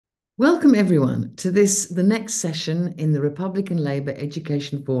Welcome, everyone, to the next session in the Republican Labour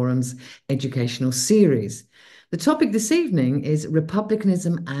Education Forum's educational series. The topic this evening is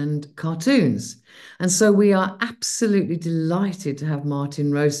Republicanism and Cartoons. And so we are absolutely delighted to have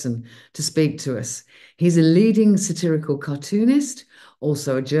Martin Rowson to speak to us. He's a leading satirical cartoonist,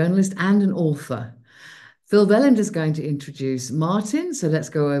 also a journalist and an author. Phil Velland is going to introduce Martin, so let's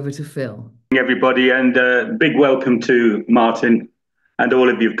go over to Phil. Everybody, and big welcome to Martin and all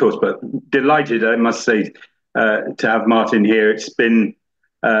of you, of course, but delighted, I must say, to have Martin here.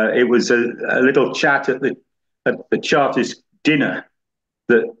 It was a little chat at the Chartist dinner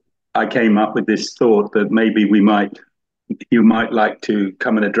that I came up with this thought that maybe you might like to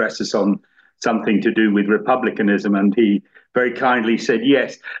come and address us on something to do with republicanism, and he very kindly said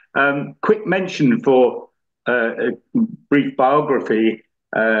yes. Quick mention for a brief biography,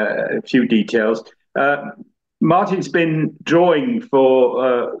 a few details. Martin's been drawing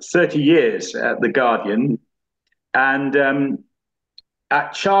for 30 years at The Guardian, and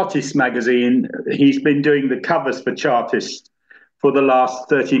at Chartist magazine, he's been doing the covers for Chartist for the last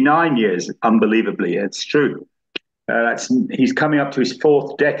 39 years, unbelievably. It's true. He's coming up to his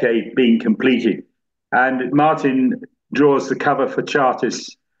fourth decade being completed. And Martin draws the cover for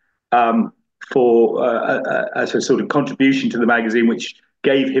Chartist as a sort of contribution to the magazine, which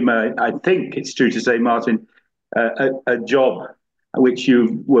gave him I think it's true to say, Martin, a job which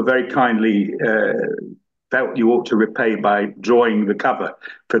you were very kindly felt you ought to repay by drawing the cover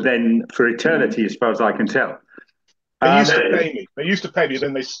for eternity, as far as I can tell. They used to pay me. They used to pay me,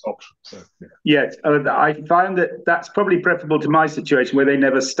 then they stopped. So, yeah. Yes, I find that's probably preferable to my situation where they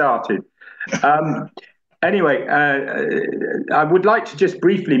never started. Anyway, I would like to just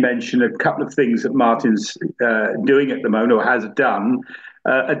briefly mention a couple of things that Martin's doing at the moment, or has done.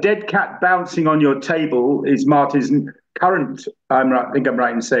 A dead cat bouncing on your table is Martin's current, I think I'm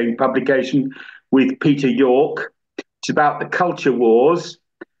right in saying, publication with Peter York. It's about the culture wars.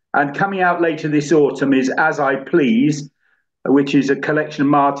 And coming out later this autumn is As I Please, which is a collection of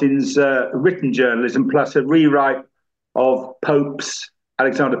Martin's written journalism plus a rewrite of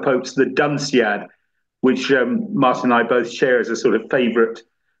Alexander Pope's The Dunciad, which Martin and I both share as a sort of favourite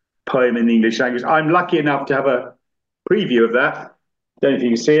poem in the English language. I'm lucky enough to have a preview of that. Don't know if you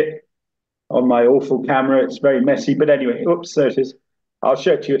can see it on my awful camera. It's very messy, but anyway, oops, there it is. I'll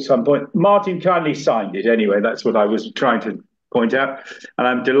show it to you at some point. Martin kindly signed it anyway. That's what I was trying to point out. And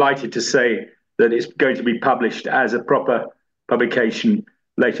I'm delighted to say that it's going to be published as a proper publication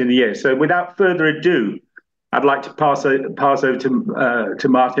later in the year. So without further ado, I'd like to pass over to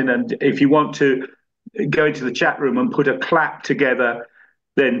Martin. And if you want to go into the chat room and put a clap together,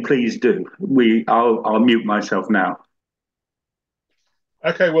 then please do. I'll mute myself now.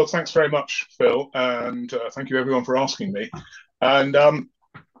 Okay, well, thanks very much, Phil, and thank you everyone for asking me. And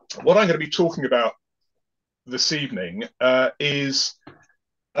what I'm going to be talking about this evening is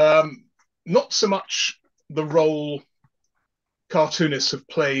not so much the role cartoonists have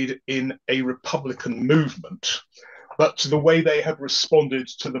played in a Republican movement, but to the way they have responded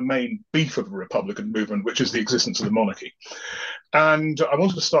to the main beef of the Republican movement, which is the existence of the monarchy. And I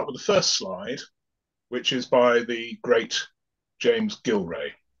wanted to start with the first slide, which is by the great James Gilray.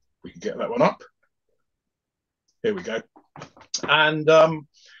 We can get that one up. Here we go. And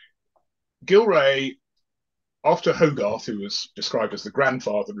Gilray, after Hogarth, who was described as the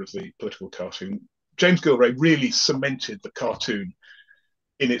grandfather of the political cartoon, James Gilray really cemented the cartoon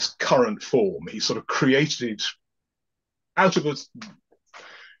in its current form. He sort of created out of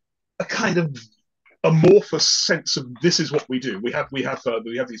a kind of amorphous sense of this is what we do. We have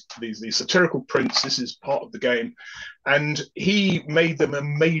these satirical prints. This is part of the game, and he made them a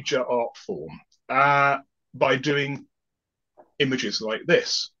major art form by doing images like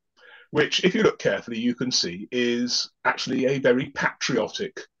this, which, if you look carefully, you can see is actually a very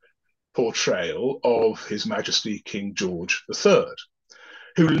patriotic portrayal of His Majesty King George III,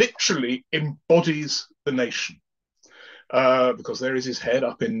 who literally embodies the nation. Because there is his head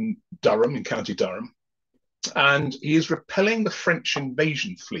up in Durham, in County Durham, and he is repelling the French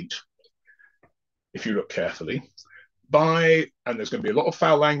invasion fleet, if you look carefully, and there's going to be a lot of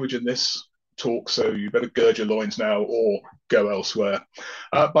foul language in this talk, so you better gird your loins now or go elsewhere,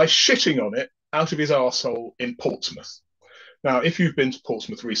 by shitting on it out of his arsehole in Portsmouth. Now, if you've been to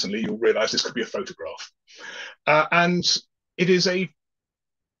Portsmouth recently, you'll realise this could be a photograph. And it is a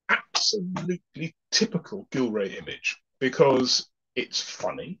absolutely typical Gilray image, because it's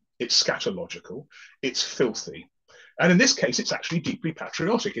funny, it's scatological, it's filthy. And in this case, it's actually deeply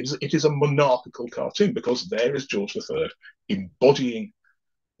patriotic. It is a monarchical cartoon, because there is George III embodying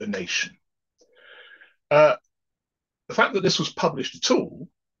the nation. The fact that this was published at all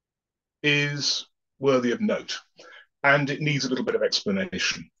is worthy of note, and it needs a little bit of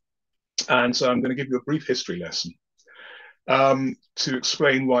explanation. And so I'm going to give you a brief history lesson to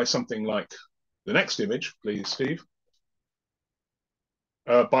explain why something like the next image, please, Steve,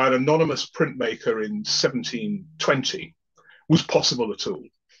 by an anonymous printmaker in 1720 was possible at all.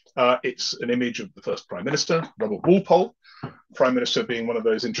 It's an image of the first Prime Minister, Robert Walpole, Prime Minister being one of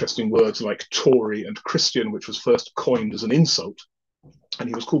those interesting words like Tory and Christian, which was first coined as an insult. And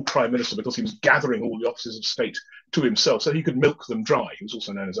he was called Prime Minister because he was gathering all the offices of state to himself so he could milk them dry. He was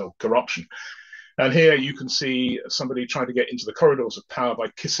also known as old corruption. And here you can see somebody trying to get into the corridors of power by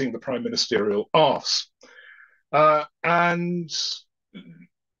kissing the prime ministerial arse. And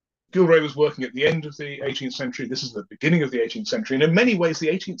Gilray was working at the end of the 18th century. This is the beginning of the 18th century. And in many ways, the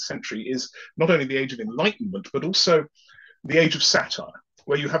 18th century is not only the age of enlightenment, but also the age of satire,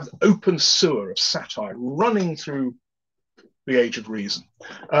 where you have an open sewer of satire running through the age of reason,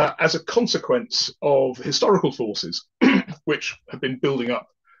 as a consequence of historical forces which have been building up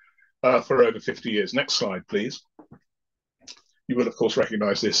for over 50 years. Next slide, please. You will, of course,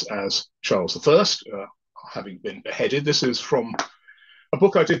 recognize this as Charles I, having been beheaded. This is from a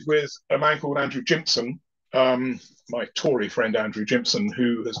book I did with a man called Andrew Jimpson, my Tory friend Andrew Jimpson,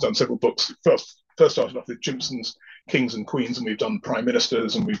 who has done several books. First started off with Jimpson's Kings and Queens, and we've done Prime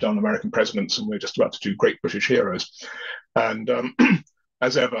Ministers, and we've done American Presidents, and we're just about to do Great British Heroes. And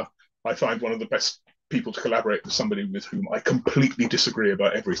as ever, I find one of the best people to collaborate with somebody with whom I completely disagree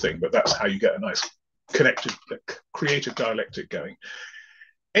about everything, but that's how you get a nice connected, creative dialectic going.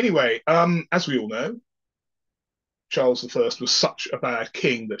 Anyway, as we all know, Charles I was such a bad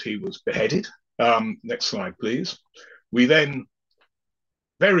king that he was beheaded. Next slide, please. We then,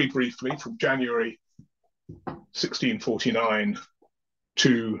 very briefly, from January 1649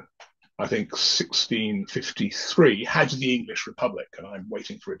 to, I think, 1653, had the English Republic, and I'm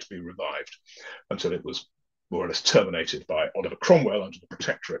waiting for it to be revived until it was more or less terminated by Oliver Cromwell under the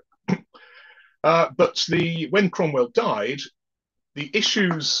Protectorate. But when Cromwell died, the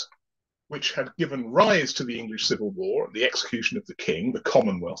issues which had given rise to the English Civil War, the execution of the king, the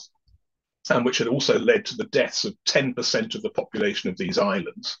Commonwealth, and which had also led to the deaths of 10% of the population of these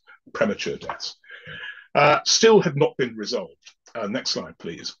islands, premature deaths, still had not been resolved. Next slide,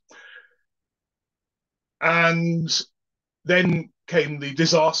 please. And then came the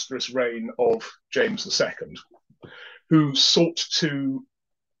disastrous reign of James II, who sought to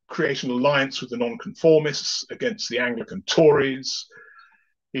create an alliance with the nonconformists against the Anglican Tories.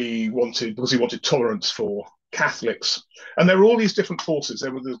 Because he wanted tolerance for Catholics. And there were all these different forces.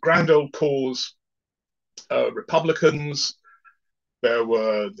 There were the grand old cause Republicans, there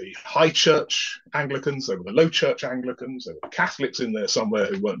were the high church Anglicans, there were the low church Anglicans, there were Catholics in there somewhere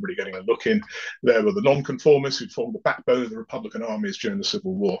who weren't really getting a look in. There were the nonconformists who formed the backbone of the Republican armies during the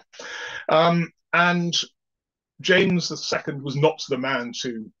Civil War. And James II was not the man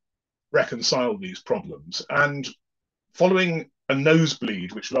to reconcile these problems. And following a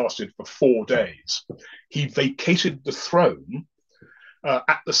nosebleed which lasted for 4 days, he vacated the throne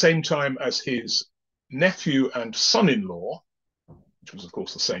at the same time as his nephew and son-in-law, which was of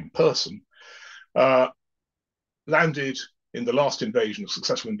course the same person, landed in the last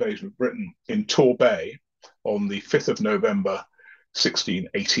successful invasion of Britain in Tor Bay on the 5th of November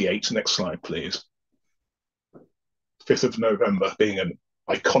 1688. Next slide, please. 5th of November being an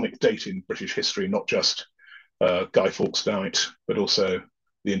iconic date in British history, not just Guy Fawkes Night, but also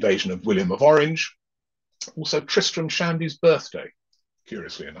the invasion of William of Orange, also Tristram Shandy's birthday,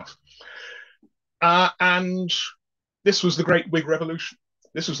 curiously enough. And this was the Great Whig Revolution.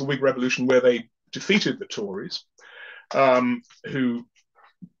 This was the Whig Revolution where they defeated the Tories, who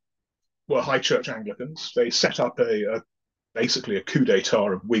were high church Anglicans. They set up basically a coup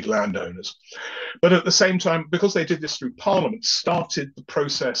d'etat of Whig landowners. But at the same time, because they did this through Parliament, started the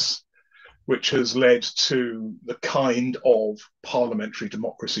process which has led to the kind of parliamentary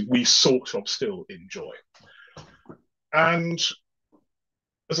democracy we sort of still enjoy. And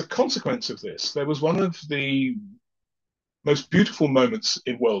as a consequence of this, there was one of the most beautiful moments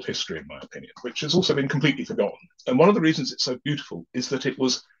in world history, in my opinion, which has also been completely forgotten. And one of the reasons it's so beautiful is that it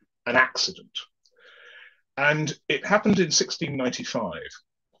was an accident. And it happened in 1695.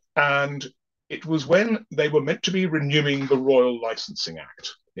 And it was when they were meant to be renewing the Royal Licensing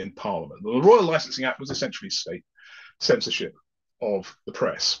Act in Parliament. The Royal Licensing Act was essentially state censorship of the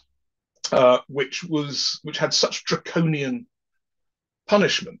press, which had such draconian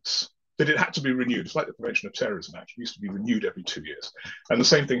punishments that it had to be renewed. It's like the Prevention of Terrorism Act. It used to be renewed every 2 years. And the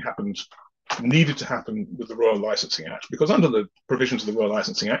same thing needed to happen with the Royal Licensing Act, because under the provisions of the Royal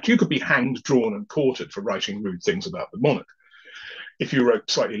Licensing Act, you could be hanged, drawn, and quartered for writing rude things about the monarch. If you wrote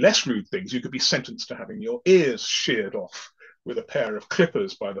slightly less rude things, you could be sentenced to having your ears sheared off with a pair of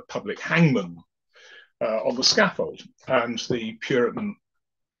clippers by the public hangman on the scaffold. And the Puritan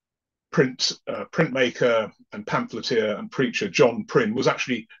printmaker and pamphleteer and preacher John Prynne was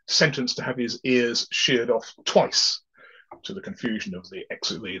actually sentenced to have his ears sheared off twice, to the confusion of the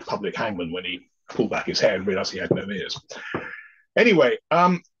public hangman when he pulled back his hair and realised he had no ears. Anyway,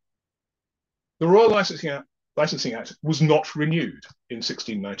 the Royal Licensing Act was not renewed in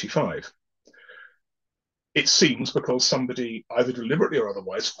 1695. It seems because somebody, either deliberately or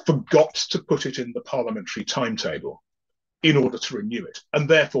otherwise, forgot to put it in the parliamentary timetable in order to renew it, and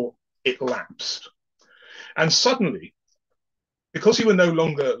therefore it lapsed. And suddenly, because you were no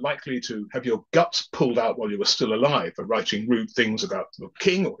longer likely to have your guts pulled out while you were still alive for writing rude things about the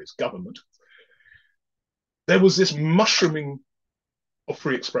king or his government, there was this mushrooming of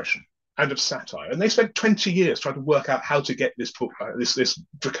free expression and of satire. And they spent 20 years trying to work out how to get this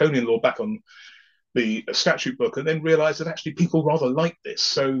draconian law back on the statute book, and then realized that actually people rather liked this.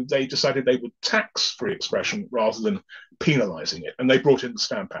 So they decided they would tax free expression rather than penalizing it. And they brought in the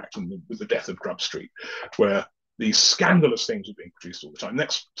Stamp Act with the death of Grub Street, where these scandalous things were being produced all the time.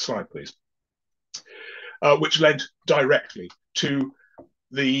 Next slide, please. Which led directly to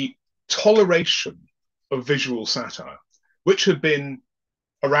the toleration of visual satire, which had been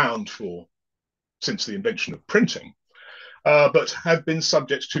around since the invention of printing, but had been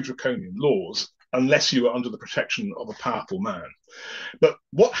subject to draconian laws unless you were under the protection of a powerful man. But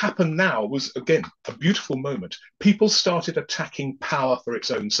what happened now was, again, a beautiful moment. People started attacking power for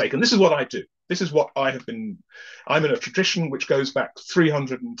its own sake. And this is what I do. This is what I have been. I'm in a tradition which goes back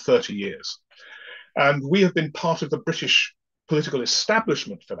 330 years. And we have been part of the British political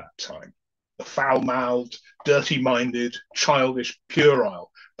establishment for that time. The foul-mouthed, dirty-minded, childish, puerile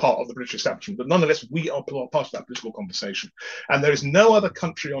part of the British establishment. But nonetheless, we are part of that political conversation. And there is no other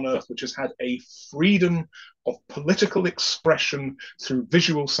country on earth which has had a freedom of political expression through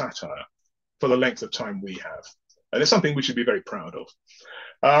visual satire for the length of time we have. And it's something we should be very proud of.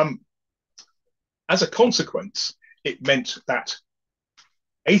 As a consequence, it meant that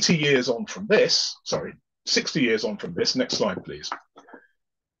 60 years on from this, next slide, please.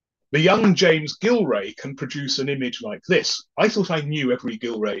 The young James Gilray can produce an image like this. I thought I knew every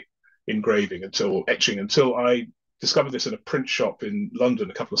Gilray engraving etching until I discovered this in a print shop in London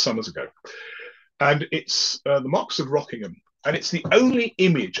a couple of summers ago. And it's the Marquis of Rockingham. And it's the only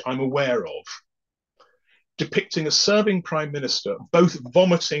image I'm aware of depicting a serving prime minister both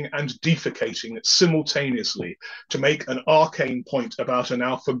vomiting and defecating simultaneously to make an arcane point about a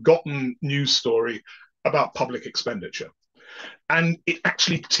now forgotten news story about public expenditure. And it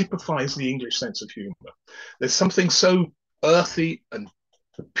actually typifies the English sense of humour. There's something so earthy and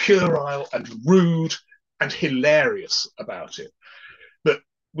puerile and rude and hilarious about it that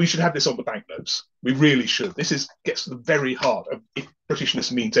we should have this on the banknotes. We really should. This gets to the very heart of, if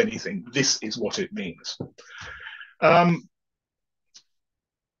Britishness means anything, this is what it means.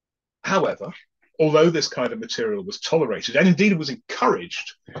 However, although this kind of material was tolerated, and indeed it was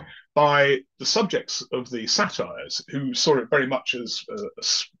encouraged by the subjects of the satires, who saw it very much as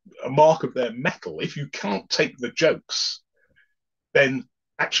a mark of their mettle. If you can't take the jokes, then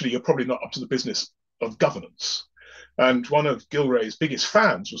actually you're probably not up to the business of governance. And one of Gilray's biggest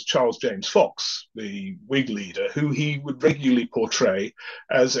fans was Charles James Fox, the Whig leader, who he would regularly portray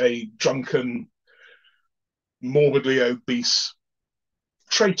as a drunken, morbidly obese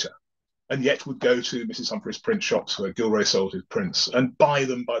traitor, and yet would go to Mrs. Humphrey's print shops where Gilray sold his prints and buy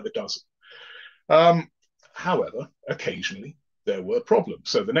them by the dozen. However, occasionally there were problems.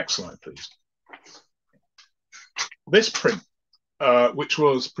 So the next slide, please. This print, which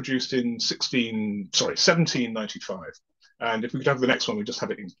was produced in 1795, and if we could have the next one, we just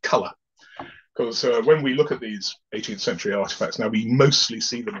have it in colour. Because when we look at these 18th century artifacts now, we mostly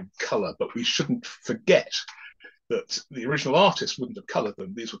see them in colour, but we shouldn't forget that the original artist wouldn't have coloured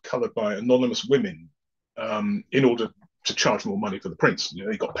them. These were coloured by anonymous women in order to charge more money for the prints. You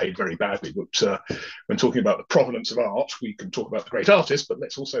know, they got paid very badly. But when talking about the provenance of art, we can talk about the great artists, but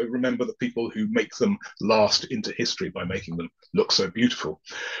let's also remember the people who make them last into history by making them look so beautiful.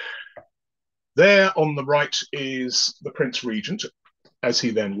 There on the right is the Prince Regent, as he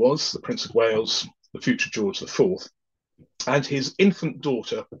then was, the Prince of Wales, the future George IV, and his infant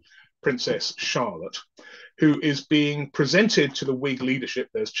daughter, Princess Charlotte, who is being presented to the Whig leadership.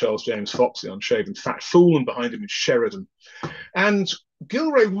 There's Charles James Fox, the unshaven fat fool, and behind him is Sheridan. And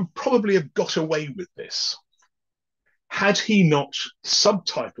Gilray would probably have got away with this had he not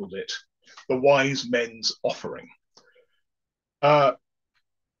subtitled it The Wise Men's Offering.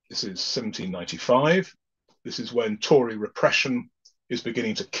 This is 1795. This is when Tory repression is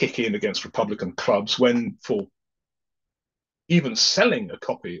beginning to kick in against Republican clubs when, for even selling a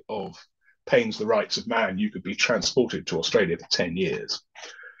copy of Paine's The Rights of Man, you could be transported to Australia for 10 years.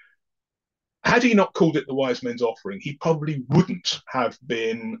 Had he not called it the Wise Men's Offering, he probably wouldn't have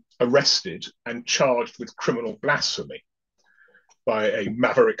been arrested and charged with criminal blasphemy by a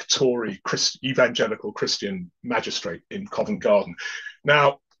maverick Tory evangelical Christian magistrate in Covent Garden.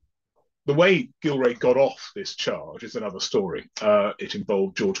 Now, the way Gilray got off this charge is another story. It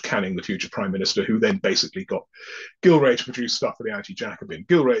involved George Canning, the future Prime Minister, who then basically got Gilray to produce stuff for the anti-Jacobin.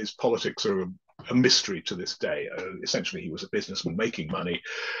 Gilray's politics are a mystery to this day. Essentially, he was a businessman making money,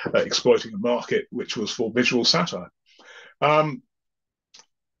 exploiting a market which was for visual satire.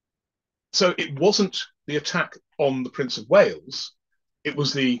 So it wasn't the attack on the Prince of Wales, it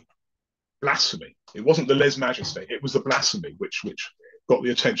was the blasphemy. It wasn't the lèse-majesté, it was the blasphemy which got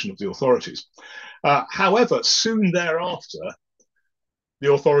the attention of the authorities. However, soon thereafter,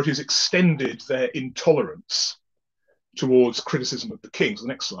 the authorities extended their intolerance towards criticism of the king. So the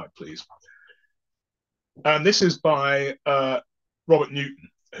next slide, please. And this is by Robert Newton,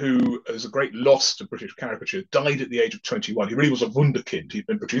 who is a great loss to British caricature, died at the age of 21. He really was a wunderkind. He'd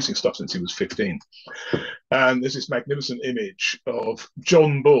been producing stuff since he was 15. And there's this magnificent image of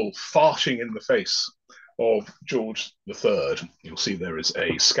John Bull farting in the face of George III. You'll see there is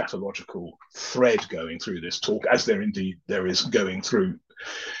a scatological thread going through this talk, as there is going through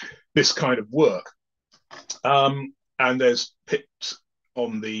this kind of work. And there's Pitt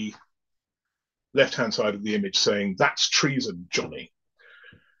on the left-hand side of the image saying, "That's treason, Johnny."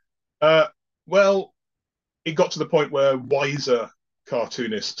 Well, it got to the point where wiser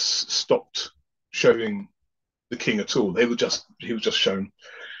cartoonists stopped showing the king at all. He was just shown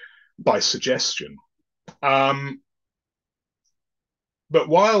by suggestion. But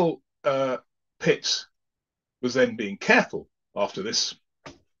while Pitt was then being careful after this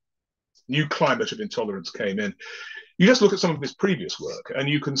new climate of intolerance came in, you just look at some of his previous work and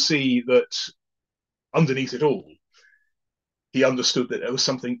you can see that underneath it all, he understood that there was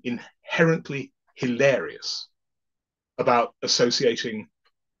something inherently hilarious about associating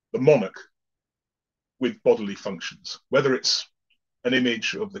the monarch with bodily functions, whether it's an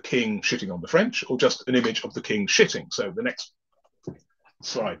image of the king shitting on the French or just an image of the king shitting. So the next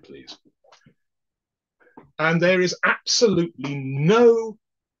slide, please. And there is absolutely no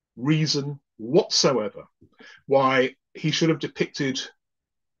reason whatsoever why he should have depicted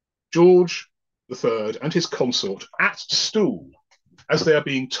George III and his consort at stool as they are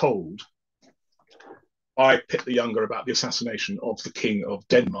being told by Pitt the Younger about the assassination of the King of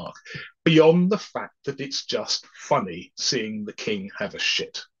Denmark, beyond the fact that it's just funny seeing the king have a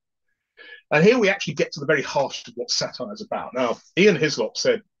shit. And here we actually get to the very heart of what satire is about. Now, Ian Hislop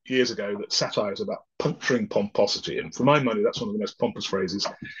said years ago that satire is about puncturing pomposity, and for my money, that's one of the most pompous phrases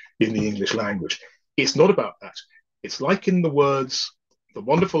in the English language. It's not about that. It's like in the words, the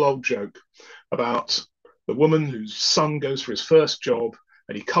wonderful old joke about the woman whose son goes for his first job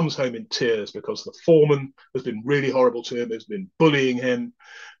and he comes home in tears because the foreman has been really horrible to him, has been bullying him,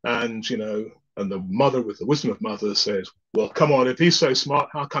 and and the mother, with the wisdom of mothers, says, "Well, come on, if he's so smart,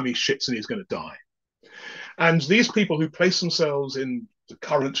 how come he shits and he's going to die?" And these people who place themselves in the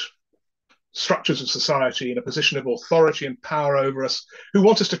current structures of society in a position of authority and power over us, who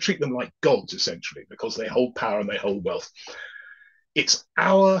want us to treat them like gods, essentially, because they hold power and they hold wealth. It's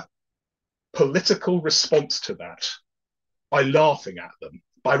our political response to that by laughing at them,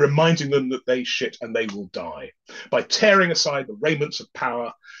 by reminding them that they shit and they will die, by tearing aside the raiments of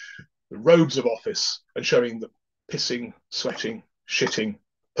power, the robes of office, and showing the pissing, sweating, shitting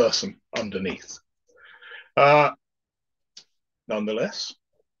person underneath. Nonetheless,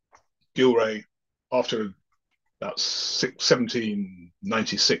 Gilray, after about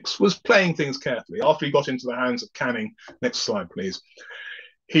 1796, was playing things carefully. After he got into the hands of Canning, next slide, please,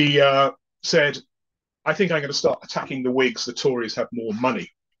 he said, "I think I'm going to start attacking the Whigs. The Tories have more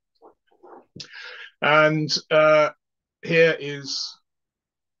money." And here is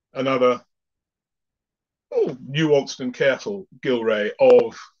another nuanced and careful Gilray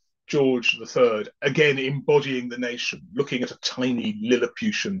of George III, again embodying the nation, looking at a tiny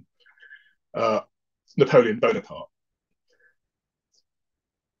Lilliputian Napoleon Bonaparte.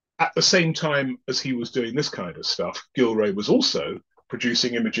 At the same time as he was doing this kind of stuff, Gilray was also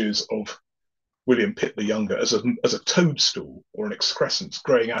producing images of William Pitt the Younger as a toadstool or an excrescence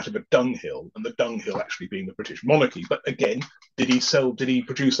growing out of a dunghill, and the dunghill actually being the British monarchy. But again, did he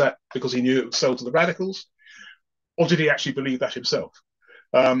produce that because he knew it would sell to the radicals? Or did he actually believe that himself?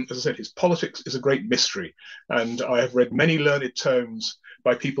 As I said, his politics is a great mystery, and I have read many learned tomes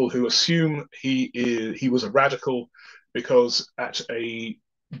by people who assume he was a radical because at a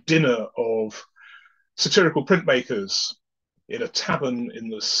dinner of satirical printmakers in a tavern in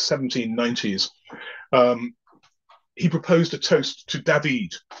the 1790s, he proposed a toast to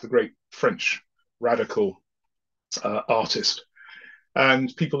David, the great French radical artist.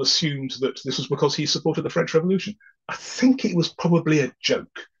 And people assumed that this was because he supported the French Revolution. I think it was probably a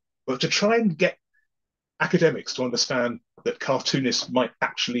joke, but to try and get academics to understand that cartoonists might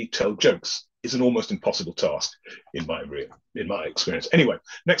actually tell jokes is an almost impossible task in my experience. Anyway,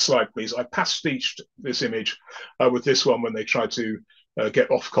 next slide, please. I pastiched this image with this one when they tried to get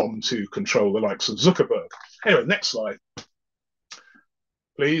Ofcom to control the likes of Zuckerberg. Anyway, next slide,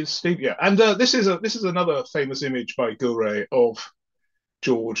 please, Steve. Yeah, and this is another famous image by Gilray of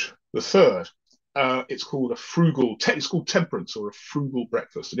George III. It's called it's called Temperance, or a frugal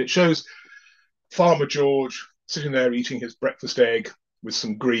breakfast, and it shows Farmer George sitting there eating his breakfast egg with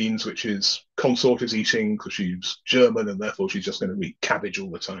some greens, which his consort is eating because she's German and therefore she's just going to eat cabbage all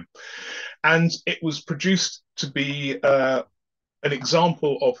the time. And it was produced to be an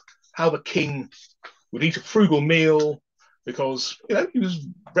example of how the king would eat a frugal meal because, you know, he was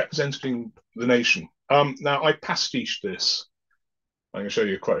representing the nation. Now, I pastiched this. I'm going to show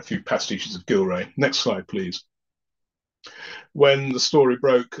you quite a few pastiches of Gilray. Next slide, please. When the story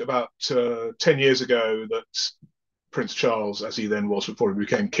broke about 10 years ago that Prince Charles, as he then was before he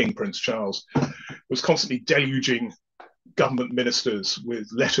became King Prince Charles, was constantly deluging government ministers with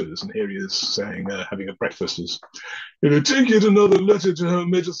letters, and here he is saying, having a breakfast, is, you know, take yet another letter to Her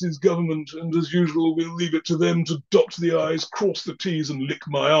Majesty's government, and as usual, we'll leave it to them to dot the I's, cross the T's, and lick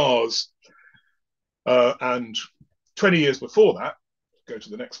my R's. And 20 years before that, go to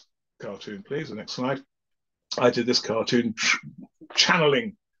the next cartoon, please, the next slide. I did this cartoon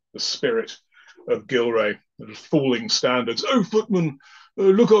channeling the spirit of Gilray, falling standards. Oh, footman,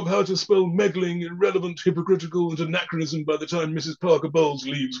 look up how to spell meddling, irrelevant, hypocritical, and anachronism by the time Mrs. Parker Bowles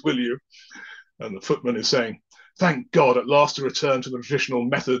leaves, will you? And the footman is saying, thank God, at last a return to the traditional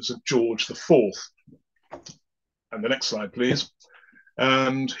methods of George IV. And the next slide, please.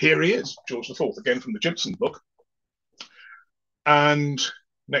 And here he is, George IV, again from the Gibson book. And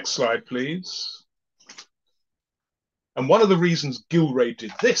next slide, please. And one of the reasons Gilray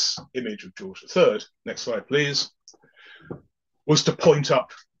did this image of George III, next slide, please, was to point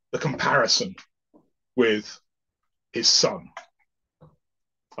up the comparison with his son,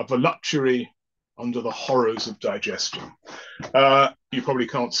 a voluptuary under the horrors of digestion. You probably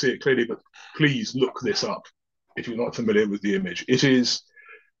can't see it clearly, but please look this up if you're not familiar with the image. It is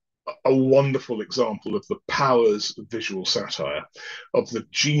a wonderful example of the powers of visual satire, of the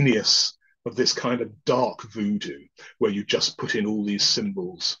genius of this kind of dark voodoo, where you just put in all these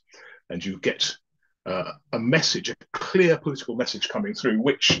symbols and you get a message, a clear political message coming through,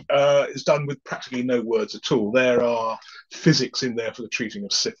 which is done with practically no words at all. There are physics in there for the treating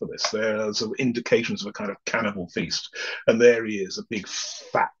of syphilis. There's sort of indications of a kind of cannibal feast. And there he is, a big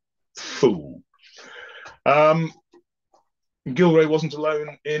fat fool. Gilray wasn't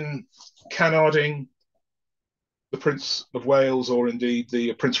alone in canarding the Prince of Wales, or indeed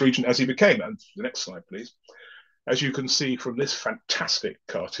the Prince Regent as he became. And the next slide, please. As you can see from this fantastic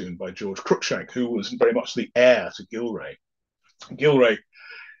cartoon by George Cruikshank, who was very much the heir to Gilray. Gilray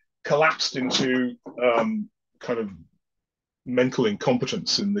collapsed into kind of mental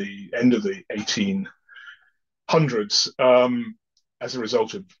incompetence in the end of the 1800s as a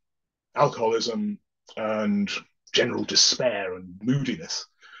result of alcoholism and general despair and moodiness.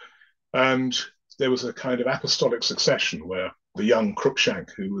 And there was a kind of apostolic succession where the young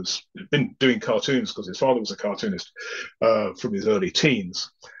Cruikshank, who had been doing cartoons because his father was a cartoonist from his early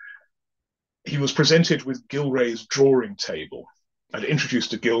teens, he was presented with Gilray's drawing table and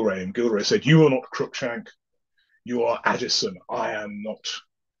introduced to Gilray, and Gilray said, you are not Cruikshank, you are Addison, I am not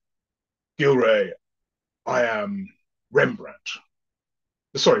Gilray, I am Raphael,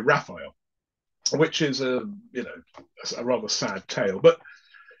 which is a rather sad tale, but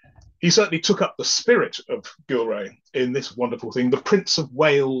he certainly took up the spirit of Gilray in this wonderful thing, the Prince of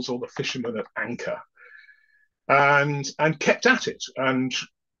Wales, or the Fisherman at Anchor, and kept at it and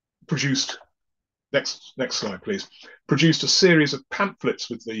produced, next slide, please, produced a series of pamphlets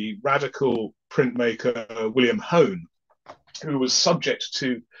with the radical printmaker William Hone, who was subject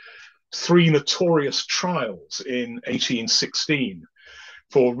to 3 notorious trials in 1816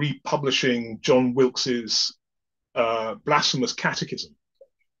 for republishing John Wilkes's blasphemous catechism.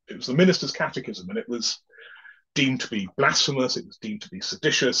 It was the minister's catechism, and it was deemed to be blasphemous, it was deemed to be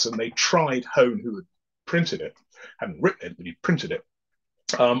seditious, and they tried Hone, who had printed it, hadn't written it, but he printed it,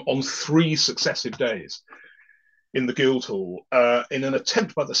 on 3 successive days in the Guildhall in an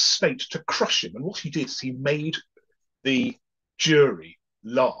attempt by the state to crush him. And what he did is he made the jury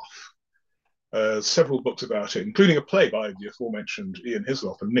laugh. Several books about it, including a play by the aforementioned Ian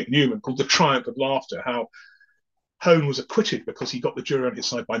Hislop and Nick Newman called The Triumph of Laughter, how Hone was acquitted because he got the jury on his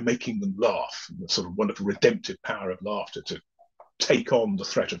side by making them laugh, the sort of wonderful redemptive power of laughter to take on the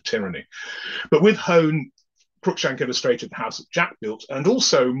threat of tyranny. But with Hone, Cruikshank illustrated the house that Jack built, and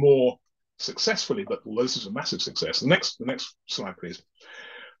also more successfully, but although this is a massive success, the next slide, please,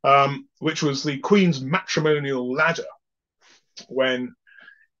 which was the Queen's matrimonial ladder, when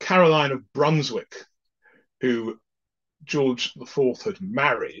Caroline of Brunswick, who George IV had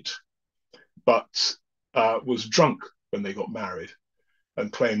married, but was drunk when they got married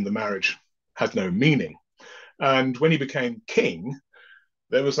and claimed the marriage had no meaning. And when he became king,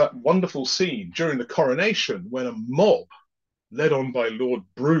 there was that wonderful scene during the coronation when a mob, led on by Lord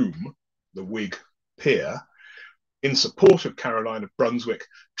Brougham, the Whig peer, in support of Caroline of Brunswick,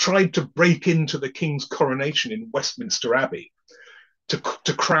 tried to break into the king's coronation in Westminster Abbey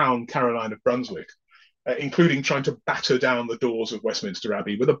to crown Caroline of Brunswick, including trying to batter down the doors of Westminster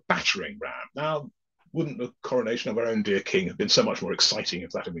Abbey with a battering ram. Now, wouldn't the coronation of our own dear king have been so much more exciting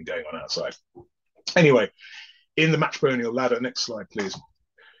if that had been going on outside? Anyway, in the matrimonial ladder, next slide, please,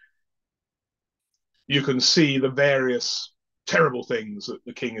 you can see the various terrible things that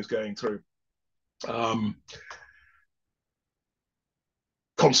the king is going through.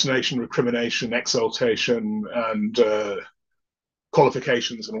 Consternation, recrimination, exaltation, and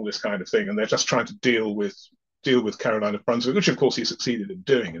qualifications and all this kind of thing, and they're just trying to deal with Caroline of Brunswick, which of course he succeeded in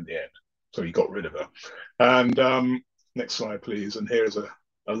doing in the end. So he got rid of her. And next slide, please. And here's a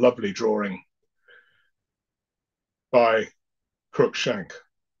lovely drawing by Cruikshank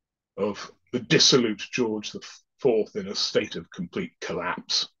of the dissolute George IV in a state of complete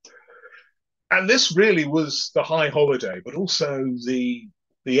collapse. And this really was the high holiday, but also the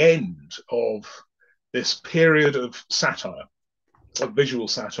end of this period of satire, of visual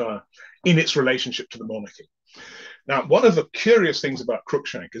satire, in its relationship to the monarchy. Now, one of the curious things about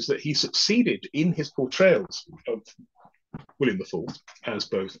Cruikshank is that he succeeded in his portrayals of William IV as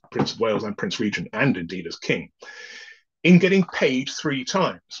both Prince of Wales and Prince Regent, and indeed as king, in getting paid 3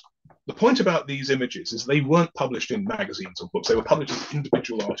 times. The point about these images is they weren't published in magazines or books. They were published as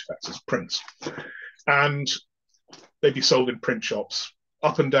individual artifacts, as prints. And they'd be sold in print shops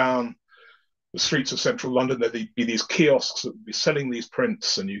up and down the streets of central London. There'd be these kiosks that would be selling these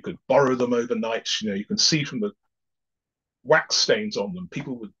prints, and you could borrow them overnight. You know, you can see from the wax stains on them,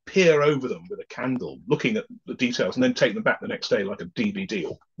 people would peer over them with a candle, looking at the details, and then take them back the next day like a DVD,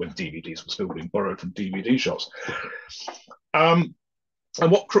 or when DVDs were still being borrowed from DVD shops. And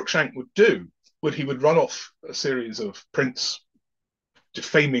what Cruikshank would do, he would run off a series of prints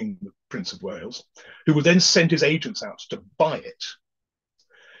defaming the Prince of Wales, who would then send his agents out to buy it,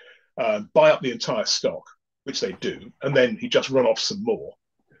 buy up the entire stock, which they do, and then he'd just run off some more,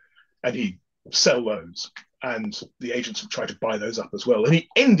 and he'd sell those, and the agents would try to buy those up as well. And he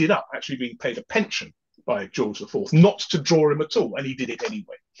ended up actually being paid a pension by George IV, not to draw him at all, and he did it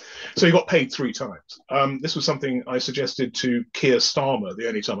anyway. So he got paid 3 times. This was something I suggested to Keir Starmer the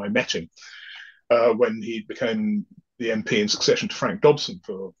only time I met him, when he became the MP in succession to Frank Dobson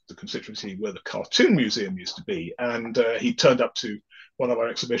for the constituency where the Cartoon Museum used to be. And he turned up to one of our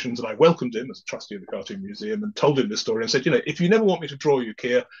exhibitions, and I welcomed him as a trustee of the Cartoon Museum and told him this story and said, you know, if you never want me to draw you,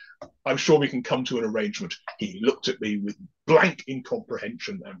 Keir, I'm sure we can come to an arrangement. He looked at me with blank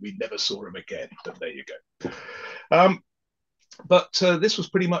incomprehension, and we never saw him again. But there you go. But this was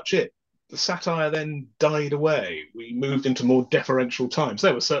pretty much it. The satire then died away. We moved into more deferential times.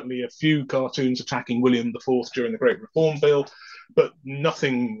 There were certainly a few cartoons attacking William IV during the Great Reform Bill, but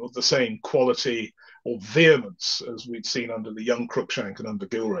nothing of the same quality or vehemence as we'd seen under the young Cruikshank and under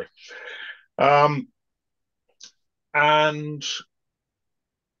Gilray. And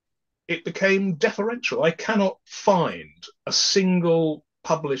it became deferential. I cannot find a single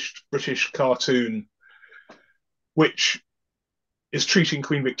published British cartoon which is treating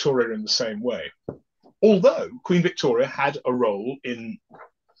Queen Victoria in the same way. Although Queen Victoria had a role in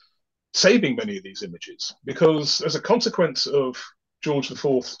saving many of these images, because as a consequence of George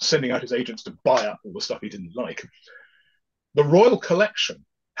IV sending out his agents to buy up all the stuff he didn't like, the royal collection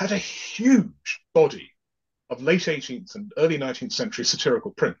had a huge body of late 18th and early 19th century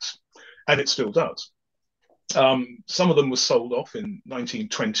satirical prints, and it still does. Some of them were sold off in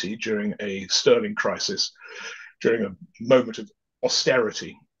 1920 during a sterling crisis, during a moment of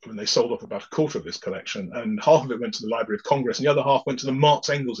austerity, when they sold off about a quarter of this collection, and half of it went to the Library of Congress and the other half went to the Marx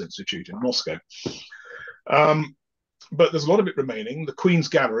Engels Institute in Moscow. But there's a lot of it remaining. The Queen's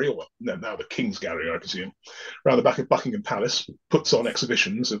Gallery, or now the King's Gallery, I presume, around the back of Buckingham Palace, puts on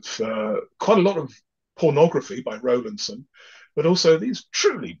exhibitions of quite a lot of pornography by Rowson, but also these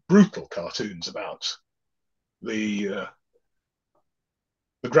truly brutal cartoons about the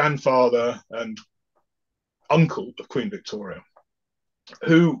grandfather and uncle of Queen Victoria,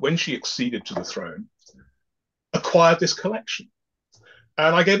 who, when she acceded to the throne, acquired this collection.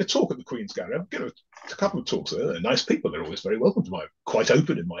 And I gave a talk at the Queen's Gallery. I gave a couple of talks there. They're nice people. They're always very welcome to my, quite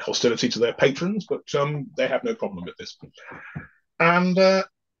open in my hostility to their patrons, but they have no problem with this. And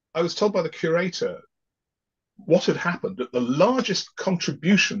I was told by the curator what had happened, that the largest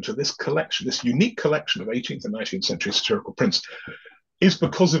contribution to this collection, this unique collection of 18th and 19th century satirical prints, is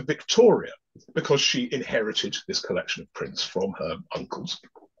because of Victoria, because she inherited this collection of prints from her uncles.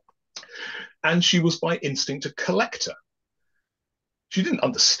 And she was by instinct a collector. She didn't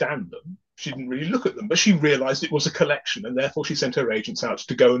understand them. She didn't really look at them, but she realized it was a collection, and therefore she sent her agents out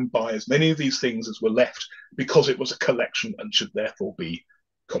to go and buy as many of these things as were left, because it was a collection and should therefore be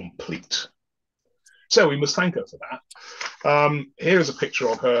complete. So we must thank her for that. Here is a picture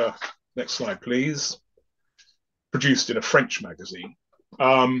of her. Next slide, please. Produced in a French magazine.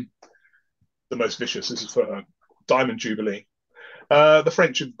 The most vicious. This is for her Diamond Jubilee. The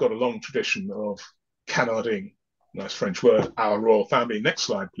French have got a long tradition of canarding, nice French word, our royal family. Next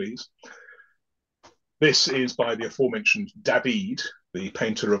slide, please. This is by the aforementioned David, the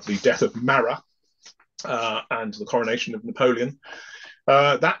painter of the death of Marat and the coronation of Napoleon.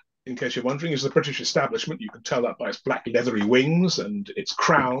 That, in case you're wondering, is the British establishment. You can tell that by its black leathery wings and its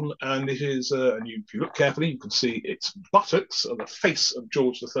crown. And it is, and if you look carefully, you can see its buttocks are the face of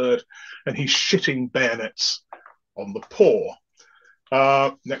George III, and he's shitting bayonets on the poor.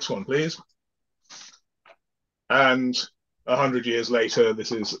 Next one, please. And 100 years later,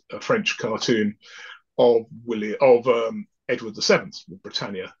 this is a French cartoon of Edward VII, with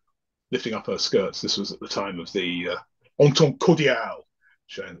Britannia lifting up her skirts. This was at the time of the Entente Cordiale,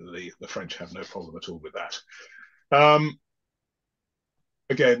 showing that the French have no problem at all with that.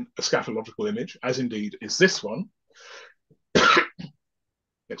 Again, a scatological image, as indeed is this one.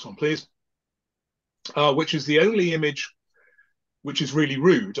 Next one, please. Which is the only image which is really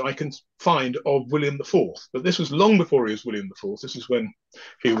rude I can find of William IV. But this was long before he was William IV. This is when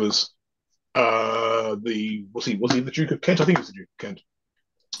he was was he the Duke of Kent? I think he was the Duke of Kent.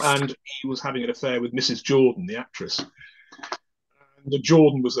 And he was having an affair with Mrs. Jordan, the actress. And the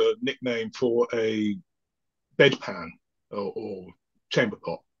Jordan was a nickname for a bedpan or chamber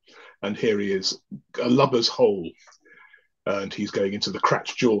pot. And here he is, a lubber's hole. And he's going into the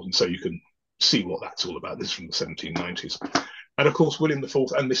cracked Jordan, so you can see what that's all about. This is from the 1790s. And of course, William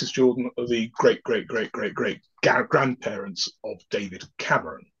IV and Mrs. Jordan are the great grandparents of David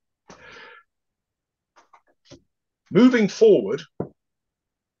Cameron. Moving forward,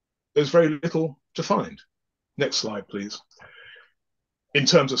 there's very little to find. Next slide, please. In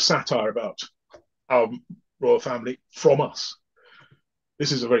terms of satire about our royal family from us.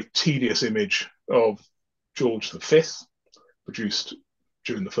 This is a very tedious image of George V, produced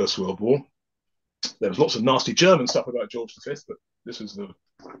during the First World War. There was lots of nasty German stuff about George V, but this is the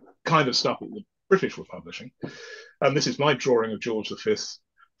kind of stuff that the British were publishing. And this is my drawing of George V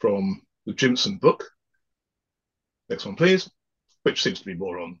from the Jimson book. Next one, please. Which seems to be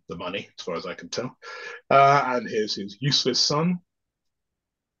more on the money, as far as I can tell. And here's his useless son.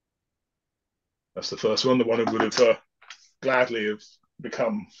 That's the first one, the one who would have gladly have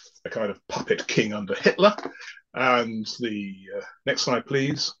become a kind of puppet king under Hitler. And the next slide,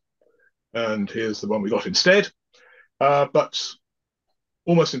 please. And here's the one we got instead. But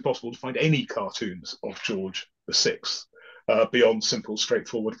almost impossible to find any cartoons of George VI beyond simple,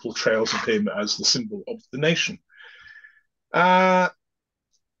 straightforward portrayals of him as the symbol of the nation. And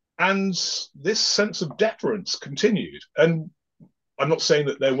this sense of deference continued. And I'm not saying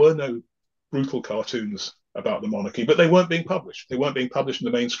that there were no brutal cartoons about the monarchy, but they weren't being published. They weren't being published in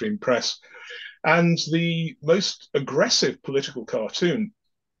the mainstream press. And the most aggressive political cartoon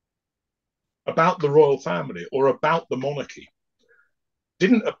about the royal family or about the monarchy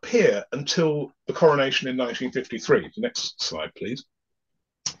didn't appear until the coronation in 1953. The next slide, please.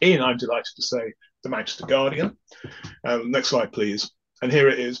 In, I'm delighted to say, the Manchester Guardian. Next slide, please. And here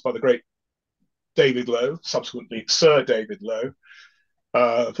it is by the great David Lowe, subsequently Sir David Lowe.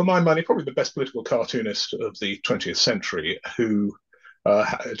 For my money, probably the best political cartoonist of the 20th century, who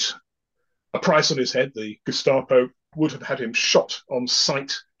had a price on his head. The Gestapo would have had him shot on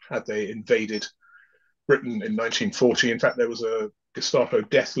sight had they invaded Britain in 1940. In fact, there was a Gestapo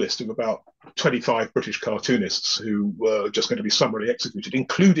death list of about 25 British cartoonists who were just going to be summarily executed,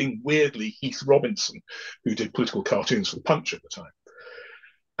 including, weirdly, Heath Robinson, who did political cartoons for the Punch at the time.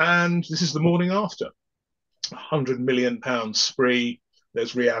 And this is the morning after. £100 million spree.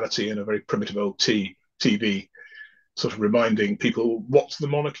 There's reality in a very primitive old tea TV, sort of reminding people what the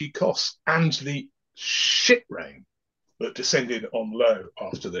monarchy costs and the shit rain that descended on Low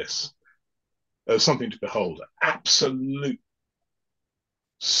after this. There was something to behold. Absolute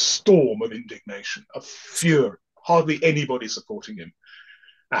storm of indignation, of fury. Hardly anybody supporting him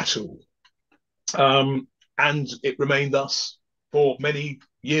at all. And it remained thus for many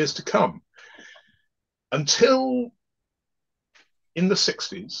years to come, until in the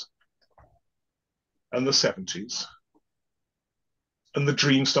 60s and the 70s, and the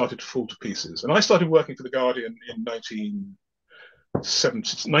dream started to fall to pieces. And I started working for The Guardian in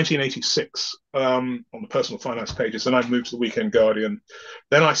 1986 on the personal finance pages. Then I moved to the Weekend Guardian.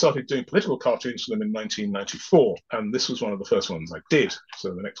 Then I started doing political cartoons for them in 1994. And this was one of the first ones I did.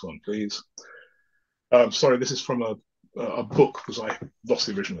 So the next one, please. Sorry, this is from a book, because I lost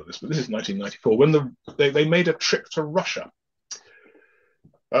the original of this, but this is 1994, when they made a trip to Russia.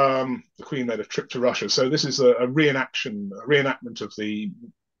 The Queen made a trip to Russia. So this is a reenactment of the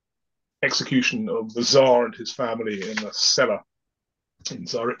execution of the Tsar and his family in a cellar in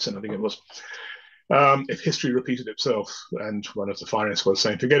Tsaritsyn, I think it was. If history repeated itself, and one of the finance was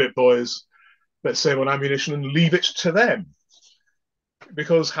saying, forget it, boys, let's save on ammunition and leave it to them.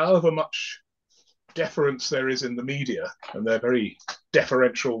 Because however much deference there is in the media, and they're very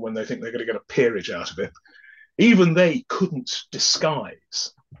deferential when they think they're going to get a peerage out of it, even they couldn't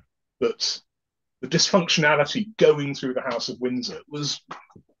disguise that the dysfunctionality going through the House of Windsor was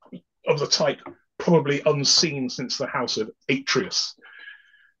of the type probably unseen since the House of Atreus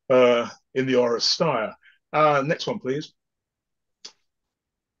in the Orostaya. Next one, please.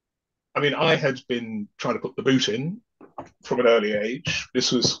 I mean, I had been trying to put the boot in from an early age.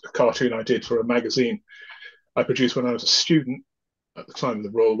 This was a cartoon I did for a magazine I produced when I was a student at the time of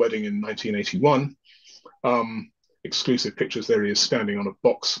the royal wedding in 1981. Exclusive pictures. There he is standing on a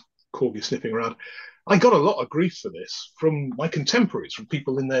box, corgi sniffing around. I got a lot of grief for this from my contemporaries, from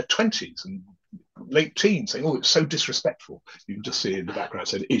people in their 20s and late teens, saying, oh, it's so disrespectful. You can just see in the background,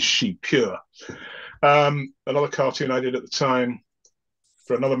 said, is she pure? Another cartoon I did at the time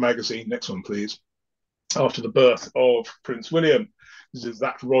for another magazine. Next one, please. After the birth of Prince William. This is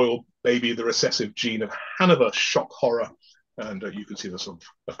that royal baby, the recessive gene of Hanover, shock horror. And you can see there's sort of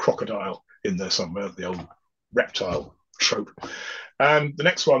a crocodile in there somewhere, the old reptile trope. And the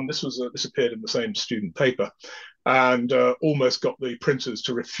next one, this appeared in the same student paper, and almost got the printers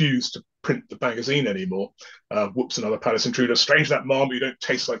to refuse to print the magazine anymore. Whoops, another palace intruder. Strange that, Mom, you don't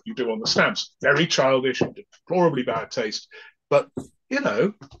taste like you do on the stamps. Very childish, deplorably bad taste. But, you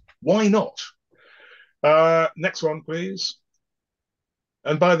know, why not? Next one, please.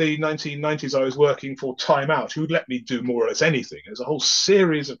 And by the 1990s, I was working for Time Out, who'd let me do more or less anything. There's a whole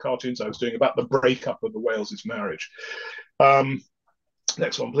series of cartoons I was doing about the breakup of the Wales' marriage.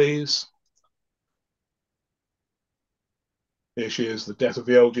 Next one, please. Here she is, the death of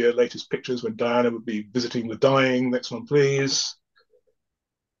the old year, latest pictures when Diana would be visiting the dying. Next one, please.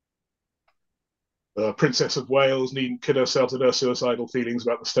 Princess of Wales needn't kid herself that her suicidal feelings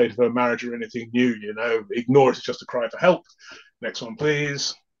about the state of her marriage are anything new, you know. Ignore it, it's just a cry for help. Next one,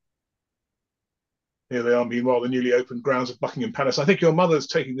 please. Here they are, meanwhile, the newly opened grounds of Buckingham Palace. I think your mother's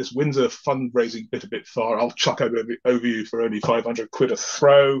taking this Windsor fundraising bit a bit far. I'll chuck over you for only 500 quid a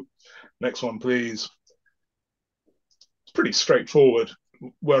throw. Next one, please. It's pretty straightforward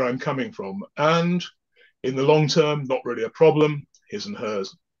where I'm coming from. And in the long term, not really a problem. His and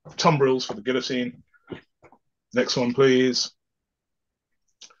hers. Tumbrils for the guillotine. Next one, please.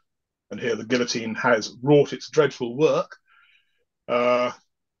 And here the guillotine has wrought its dreadful work.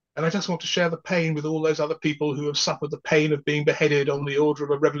 And I just want to share the pain with all those other people who have suffered the pain of being beheaded on the order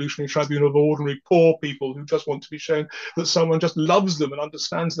of a revolutionary tribunal of ordinary poor people who just want to be shown that someone just loves them and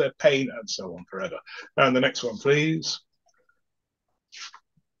understands their pain, and so on forever. And the next one, please.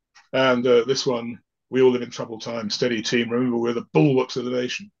 And this one, we all live in troubled times. Steady team. Remember, we're the bulwarks of the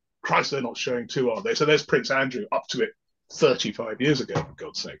nation. Christ, they're not showing too, are they? So there's Prince Andrew up to it 35 years ago, for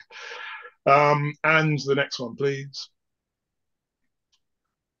God's sake. And the next one, please.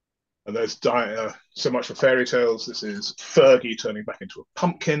 And there's so much for fairy tales. This is Fergie turning back into a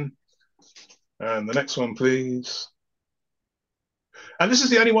pumpkin. And the next one, please. And this is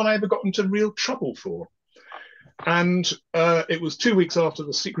the only one I ever got into real trouble for. And it was 2 weeks after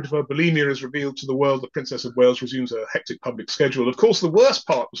the secret of her bulimia is revealed to the world, the Princess of Wales resumes her hectic public schedule. Of course, the worst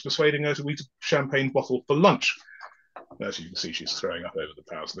part was persuading her to eat a champagne bottle for lunch. As you can see, she's throwing up over the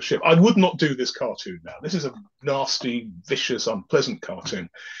bows of the ship. I would not do this cartoon now. This is a nasty, vicious, unpleasant cartoon.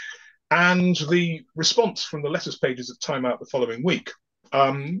 And the response from the letters pages at Time Out the following week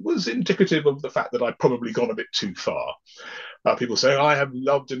was indicative of the fact that I'd probably gone a bit too far. People say, I have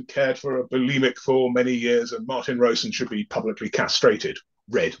loved and cared for a bulimic for many years, and Martin Rowson should be publicly castrated.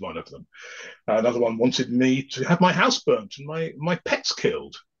 Read one of them. Another one wanted me to have my house burnt and my pets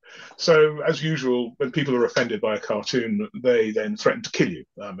killed. So, as usual, when people are offended by a cartoon, they then threaten to kill you.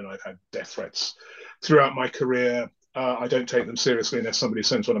 I've had death threats throughout my career. I don't take them seriously unless somebody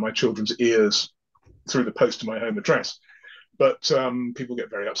sends one of my children's ears through the post to my home address. But people get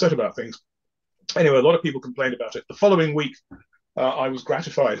very upset about things. Anyway, a lot of people complained about it. The following week, I was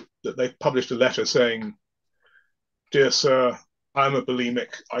gratified that they published a letter saying, "Dear sir, I'm a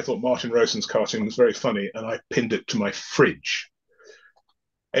bulimic. I thought Martin Rowson's cartoon was very funny, and I pinned it to my fridge."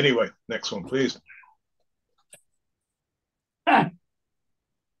 Anyway, next one, please. And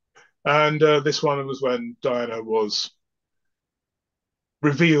this one was when Diana was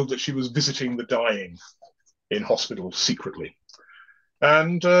revealed that she was visiting the dying in hospital secretly.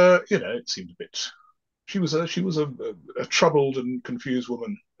 And, it seemed a bit... She was a troubled and confused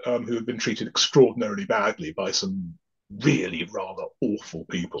woman who had been treated extraordinarily badly by some really rather awful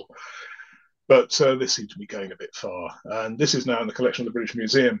people. But this seemed to be going a bit far. And this is now in the collection of the British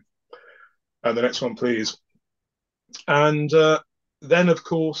Museum. And the next one, please. And then, of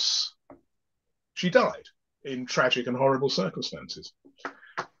course, she died in tragic and horrible circumstances.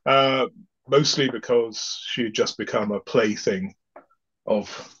 Mostly because she had just become a plaything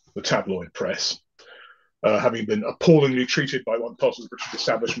of the tabloid press. Having been appallingly treated by one part of the British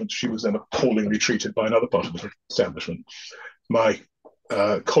establishment, she was then appallingly treated by another part of the British establishment. My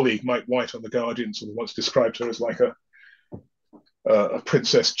colleague Mike White on The Guardian sort of once described her as like a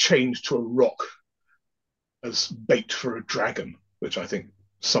princess chained to a rock as bait for a dragon, which I think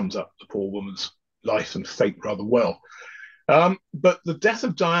sums up the poor woman's life and fate rather well. But the death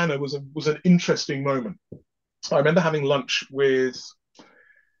of Diana was an interesting moment. I remember having lunch with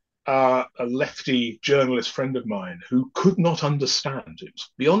a lefty journalist friend of mine who could not understand, it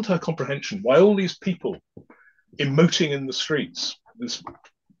was beyond her comprehension, why all these people emoting in the streets, this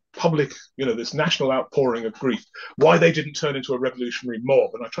public, this national outpouring of grief, why they didn't turn into a revolutionary mob.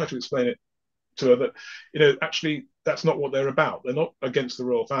 And I tried to explain it to her that, actually, that's not what they're about. They're not against the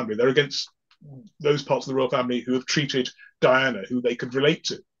royal family. They're against those parts of the royal family who have treated Diana, who they could relate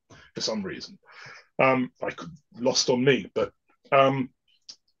to for some reason. Lost on me, but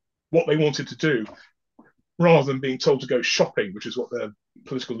what they wanted to do, rather than being told to go shopping, which is what their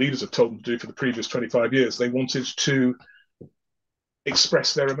political leaders have told them to do for the previous 25 years, they wanted to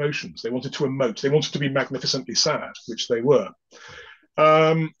express their emotions. They wanted to emote. They wanted to be magnificently sad, which they were.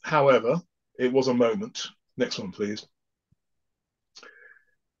 However, it was a moment. Next one, please.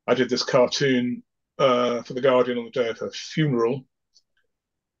 I did this cartoon for The Guardian on the day of her funeral,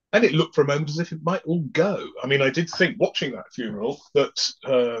 and it looked for a moment as if it might all go. I did think, watching that funeral,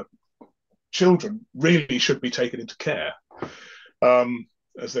 that children really should be taken into care,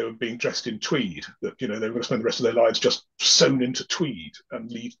 as they were being dressed in tweed, that, they were going to spend the rest of their lives just sewn into tweed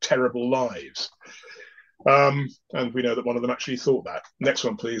and lead terrible lives. And we know that one of them actually thought that. Next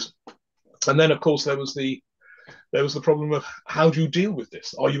one, please. And then, of course, there was the problem of, how do you deal with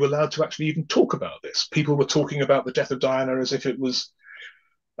this? Are you allowed to actually even talk about this? People were talking about the death of Diana as if it was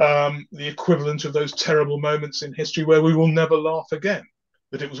the equivalent of those terrible moments in history where we will never laugh again,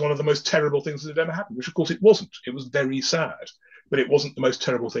 that it was one of the most terrible things that had ever happened, which of course it wasn't. It was very sad, but it wasn't the most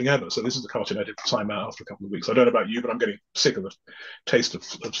terrible thing ever. So this is the cartoon I did for Time Out after a couple of weeks. I don't know about you, but I'm getting sick of the taste of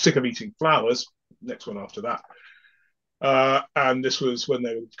sick of eating flowers. Next one after that. And this was when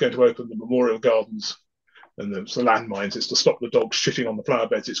they were going to open the memorial gardens, and the landmines. It's to stop the dogs shitting on the flower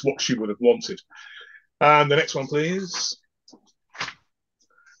beds. It's what she would have wanted. And the next one, please.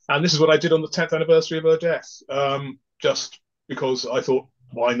 And this is what I did on the 10th anniversary of her death, just because I thought,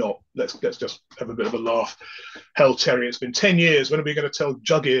 why not? Let's just have a bit of a laugh. Hell, Terry, it's been 10 years. When are we going to tell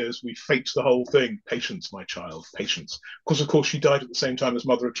Jug Ears we faked the whole thing? Patience, my child, patience. Because, of course, she died at the same time as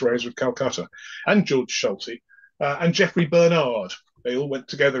Mother Teresa of Calcutta, and George Schulte, and Geoffrey Bernard. They all went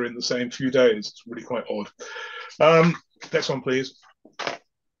together in the same few days. It's really quite odd. Next one, please.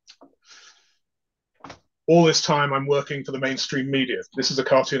 All this time, I'm working for the mainstream media. This is a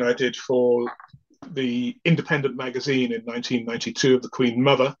cartoon I did for the Independent magazine in 1992 of the Queen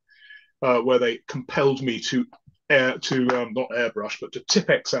Mother, where they compelled me to not airbrush, but to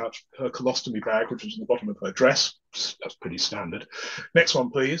Tipp-Ex out her colostomy bag, which was in the bottom of her dress. That's pretty standard. Next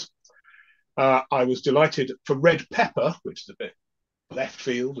one, please. I was delighted for Red Pepper, which is a bit left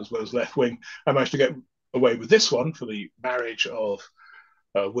field as well as left wing. I managed to get away with this one for the marriage of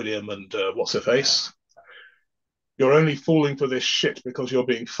William and what's-her-face. You're only falling for this shit because you're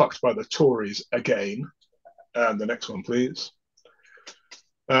being fucked by the Tories again. And the next one, please.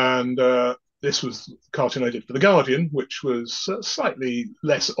 And this was the cartoon I did for The Guardian, which was slightly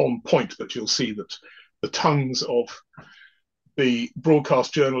less on point, but you'll see that the tongues of the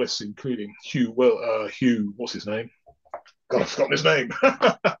broadcast journalists, including Hugh, what's his name? God, I've forgotten his name.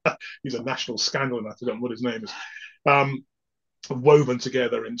 He's a national scandal, and I've forgotten what his name is. Woven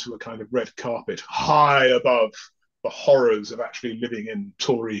together into a kind of red carpet, high above the horrors of actually living in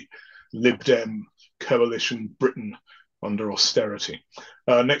Tory Lib Dem coalition Britain under austerity.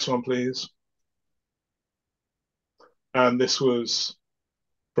 Next one, please. And this was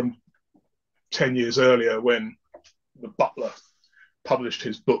from 10 years earlier when the butler published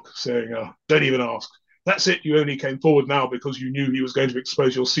his book saying, don't even ask. That's it. You only came forward now because you knew he was going to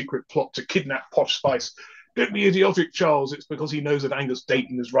expose your secret plot to kidnap Posh Spice. Don't be idiotic, Charles. It's because he knows that Angus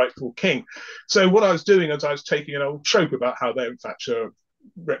Dayton is rightful king. So what I was doing is I was taking an old trope about how they in fact are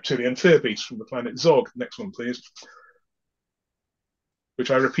reptilian fear beasts from the planet Zog. Next one, please.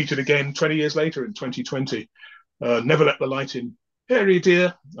 Which I repeated again 20 years later in 2020. Never let the light in. Harry,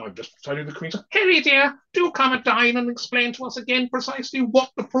 dear, I'm just telling the Queen. Harry, dear, do come and dine and explain to us again precisely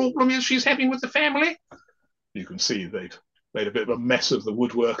what the problem is she's having with the family. You can see they've made a bit of a mess of the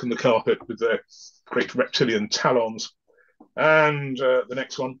woodwork and the carpet with their great reptilian talons. And the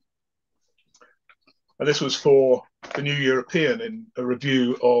next one. And this was for the New European in a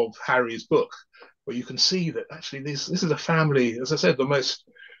review of Harry's book, where you can see that actually this is a family, as I said, the most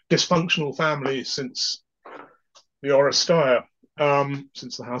dysfunctional family since the Oresteia,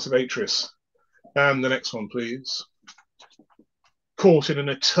 since the House of Atreus. And the next one, please. Caught in an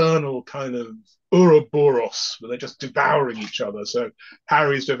eternal kind of Ouroboros, where they're just devouring each other. So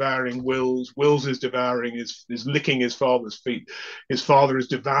Harry's devouring Will's is devouring is licking his father's feet. His father is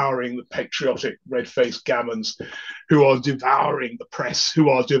devouring the patriotic red-faced gammons who are devouring the press, who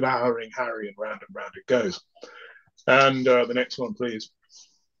are devouring Harry, and round it goes. And the next one, please.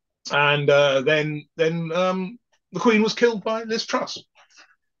 And then the Queen was killed by Liz Truss.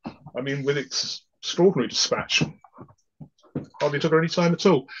 I mean, with extraordinary dispatch. Hardly took her any time at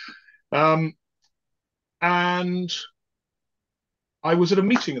all. And I was at a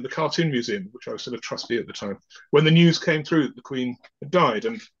meeting at the Cartoon Museum, which I was still a trustee at the time, when the news came through that the Queen had died,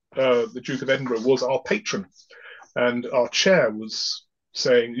 and the Duke of Edinburgh was our patron. And our chair was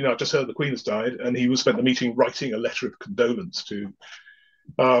saying, I just heard the Queen has died, and he spent the meeting writing a letter of condolence to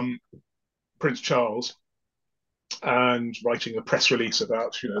Prince Charles, and writing a press release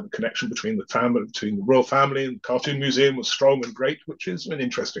about the connection between the royal family and the Cartoon Museum was strong and great, which is an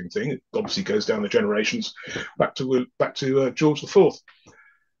interesting thing. It obviously goes down the generations back to George IV.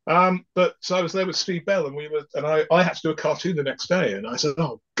 But so I was there with Steve Bell, and I had to do a cartoon the next day, and I said,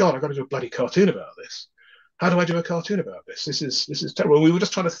 "Oh God, I've got to do a bloody cartoon about this. How do I do a cartoon about this? This is terrible." We were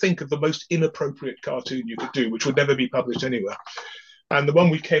just trying to think of the most inappropriate cartoon you could do, which would never be published anywhere. And the one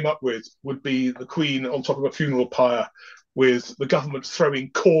we came up with would be the Queen on top of a funeral pyre with the government throwing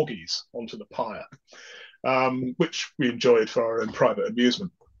corgis onto the pyre, which we enjoyed for our own private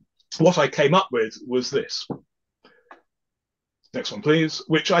amusement. What I came up with was this. Next one, please,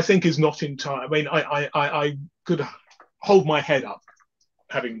 which I think is not entirely... I mean, I could hold my head up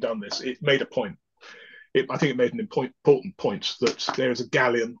having done this. It made a point. I think it made an important point that there is a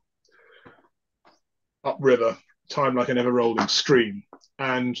galleon upriver, time like an ever-rolling stream,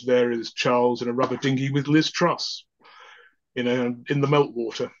 and there is Charles in a rubber dinghy with Liz Truss, in the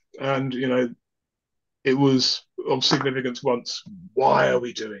meltwater. And, it was of significance once. Why are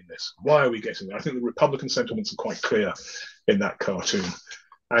we doing this? Why are we getting there? I think the Republican sentiments are quite clear in that cartoon.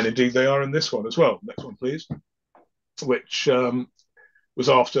 And indeed, they are in this one as well. Next one, please. Which was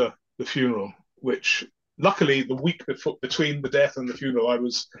after the funeral, which luckily the week between the death and the funeral, I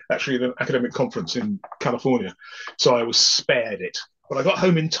was actually at an academic conference in California. So I was spared it. But I got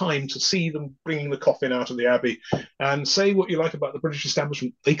home in time to see them bringing the coffin out of the Abbey. And say what you like about the British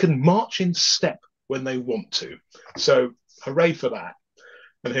establishment, they can march in step when they want to. So hooray for that.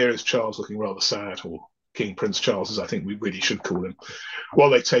 And here is Charles looking rather sad, or King Prince Charles, as I think we really should call him, while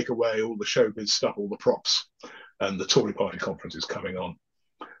they take away all the showbiz stuff, all the props, and the Tory party conference is coming on,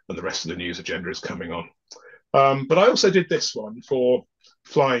 and the rest of the news agenda is coming on. But I also did this one for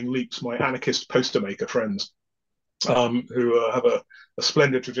Flying Leaps, my anarchist poster maker friends, who have a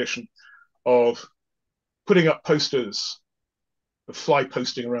splendid tradition of putting up posters, of fly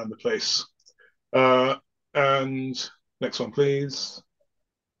posting around the place. And next one, please.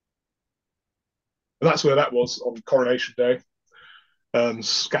 And that's where that was on Coronation Day,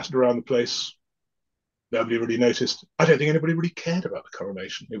 scattered around the place. Nobody really noticed. I don't think anybody really cared about the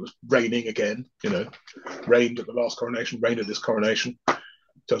coronation. It was raining again, rained at the last coronation, rained at this coronation.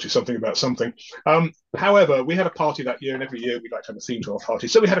 tells you something about something. However, we had a party that year, and every year we like to have a theme to our party.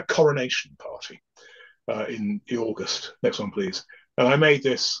 So we had a coronation party in August. Next one, please. And I made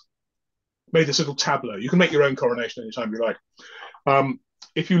this little tableau. You can make your own coronation anytime you like.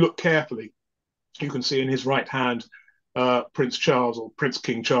 If you look carefully, you can see in his right hand, Prince Charles, or Prince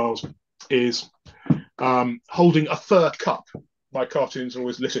King Charles, is holding a fur cup. My cartoons are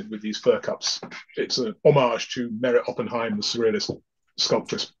always littered with these fur cups. It's an homage to Merritt Oppenheim, the surrealist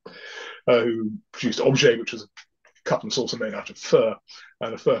sculptress, who produced Objet, which was a cup and saucer made out of fur,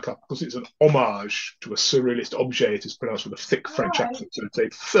 and a fur cup, because it's an homage to a surrealist objet. It is pronounced with a thick French accent, so it's a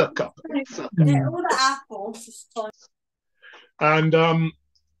fur cup. And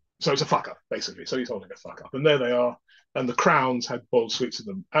so it's a fuck up, basically. So he's holding a fuck up, and there they are. And the crowns had boiled sweets in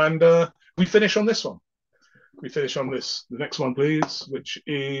them. And we finish on this one. We finish on this. The next one, please, which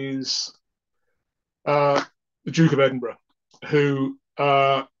is the Duke of Edinburgh, who,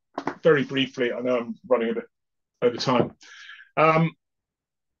 very briefly, I know I'm running a bit over time,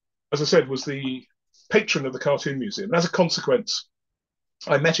 as I said, was the patron of the Cartoon Museum. And as a consequence,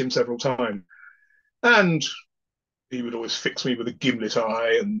 I met him several times. And he would always fix me with a gimlet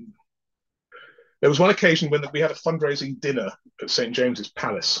eye. And there was one occasion when we had a fundraising dinner at St. James's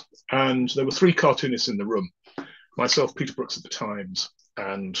Palace, and there were 3 cartoonists in the room. Myself, Peter Brooks of the Times,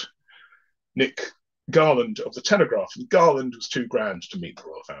 and Nick Garland of the Telegraph. And Garland was too grand to meet the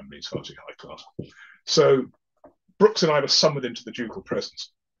royal family. He's far too high class. So Brooks and I were summoned into the ducal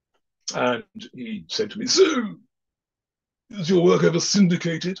presence. And he said to me, "So, is your work ever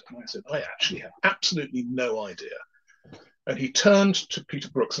syndicated?" And I said, "I actually have absolutely no idea." And he turned to Peter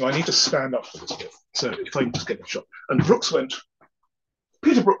Brooks, and I need to stand up for this bit. So if I can just get a shot. And Brooks went,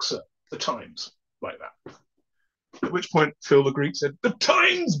 "Peter Brooks, sir, the Times," like that. At which point Phil the Greek said, "The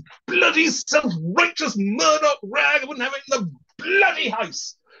Times, bloody self-righteous Murdoch rag, I wouldn't have it in the bloody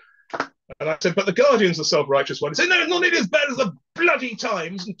house." And I said, "But the Guardian's the self-righteous one." He said, "No, not nearly as bad as the bloody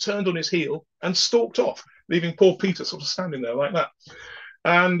Times," and turned on his heel and stalked off, leaving poor Peter sort of standing there like that.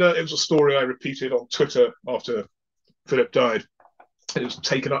 And it was a story I repeated on Twitter after Philip died. It was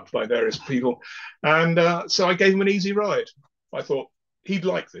taken up by various people. And so I gave him an easy ride. I thought, he'd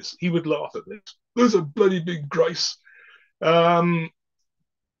like this. He would laugh at this. There's a bloody big grace. And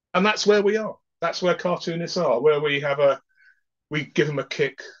that's where we are. That's where cartoonists are, where we give them a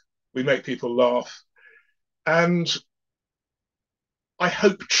kick, we make people laugh, and I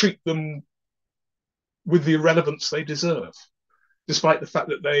hope treat them with the irrelevance they deserve, despite the fact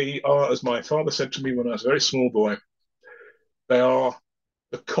that they are, as my father said to me when I was a very small boy, they are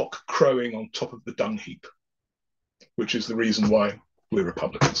the cock crowing on top of the dung heap, which is the reason why we're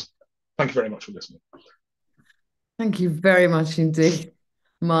Republicans. Thank you very much for listening. Thank you very much indeed,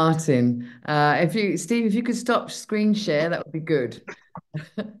 Martin. Steve, if you could stop screen share, that would be good.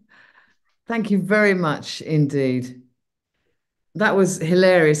 Thank you very much indeed. That was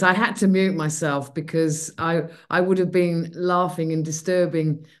hilarious. I had to mute myself because I would have been laughing and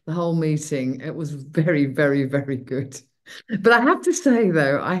disturbing the whole meeting. It was very, very, very good. But I have to say,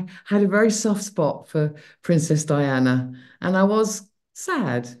 though, I had a very soft spot for Princess Diana, and I was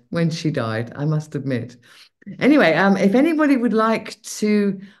sad when she died, I must admit. Anyway, if anybody would like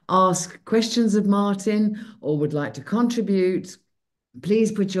to ask questions of Martin or would like to contribute,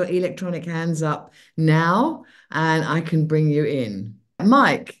 please put your electronic hands up now and I can bring you in.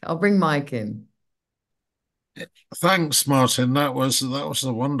 Mike, I'll bring Mike in. Thanks, Martin. That was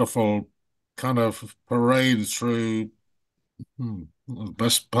a wonderful kind of parade through the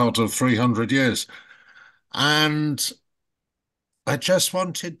best part of 300 years. And I just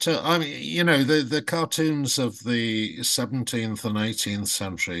wanted to, I mean, you know, the cartoons of the 17th and 18th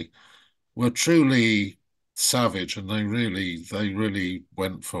century were truly savage, and they really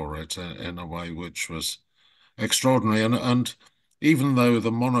went for it in a way which was extraordinary. And even though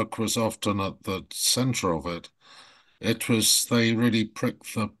the monarch was often at the center of it, they really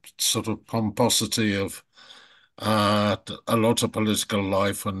pricked the sort of pomposity of a lot of political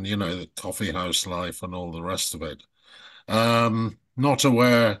life and, you know, the coffee house life and all the rest of it. Not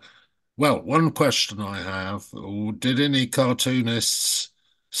aware. Well, one question I have, did any cartoonists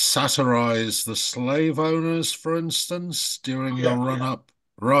satirize the slave owners, for instance, during the run-up?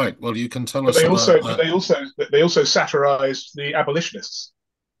 Right. Well, you can tell us about that. They also satirized the abolitionists.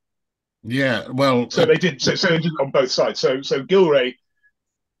 Yeah. Well, so they did. So they did on both sides. So Gilray,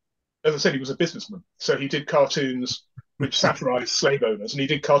 as I said, he was a businessman. So he did cartoons which satirized slave owners, and he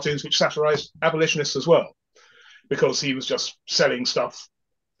did cartoons which satirized abolitionists as well, because he was just selling stuff.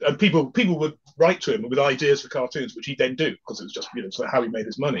 And people would write to him with ideas for cartoons, which he'd then do, because it was just, you know, how he made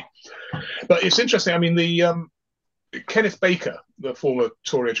his money. But it's interesting. I mean, Kenneth Baker, the former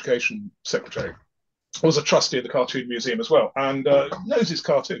Tory Education Secretary, was a trustee of the Cartoon Museum as well, and knows his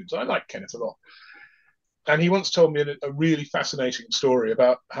cartoons. I like Kenneth a lot. And he once told me a really fascinating story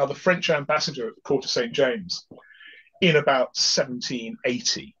about how the French ambassador at the court of St. James in about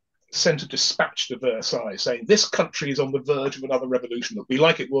 1780 sent a dispatch to Versailles saying, this country is on the verge of another revolution. It'll be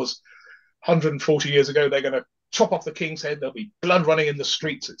like it was 140 years ago. They're going to chop off the king's head. There'll be blood running in the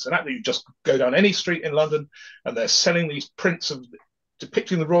streets. It's an act that you just go down any street in London and they're selling these prints of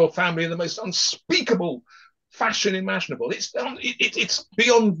depicting the royal family in the most unspeakable fashion imaginable. It's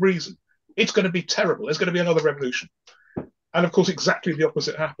beyond reason. It's going to be terrible. There's going to be another revolution. And of course, exactly the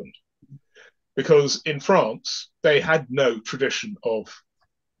opposite happened. Because in France, they had no tradition of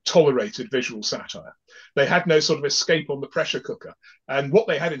tolerated visual satire. They had no sort of escape on the pressure cooker. And what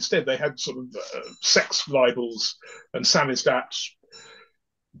they had instead, they had sort of sex libels and samizdat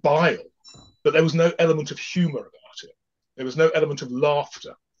bile. But there was no element of humor about it. There was no element of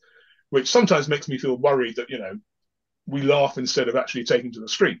laughter, which sometimes makes me feel worried that, we laugh instead of actually taking to the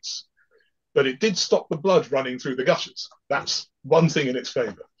streets. But it did stop the blood running through the gutters. That's one thing in its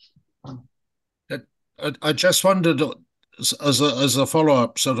favour. I just wondered, as a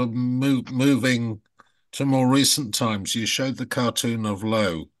follow-up, sort of moving to more recent times, you showed the cartoon of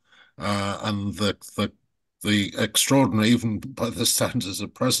Lowe and the extraordinary, even by the standards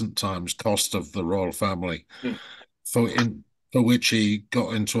of present times, cost of the royal family, for which he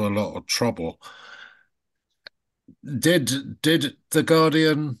got into a lot of trouble. Did the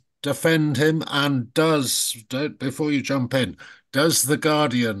Guardian defend him, and before you jump in, does the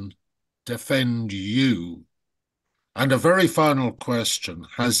Guardian defend you? And a very final question,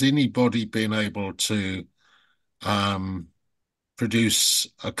 has anybody been able to produce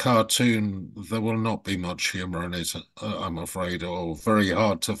a cartoon? There will not be much humour in it, I'm afraid, or very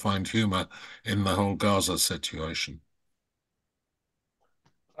hard to find humour in the whole Gaza situation.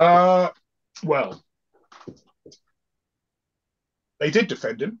 Well, they did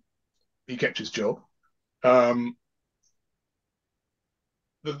defend him. He kept his job.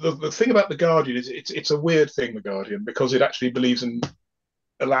 The thing about the Guardian is it's a weird thing, the Guardian, because it actually believes in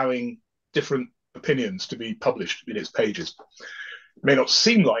allowing different opinions to be published in its pages. It may not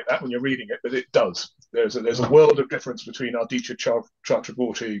seem like that when you're reading it, but it does. There's a world of difference between Arditya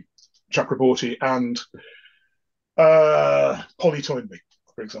Chakraborty and Polly Toynbee,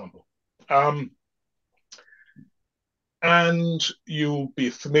 for example. And you'll be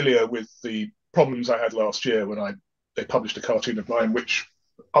familiar with the problems I had last year when they published a cartoon of mine which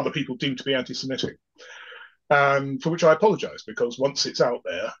other people deemed to be anti-Semitic, and for which I apologise, because once it's out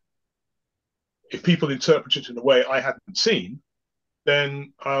there, if people interpret it in a way I hadn't seen,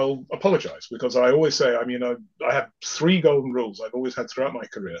 then I'll apologise, because I always say, I have 3 golden rules I've always had throughout my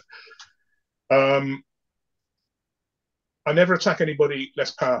career. I never attack anybody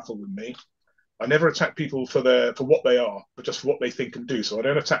less powerful than me. I never attack people for what they are, but just for what they think and do. So I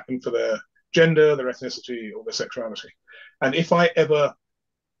don't attack them for their gender, their ethnicity, or their sexuality. And if I ever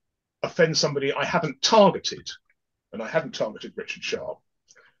offend somebody I haven't targeted, and I hadn't targeted Richard Sharp,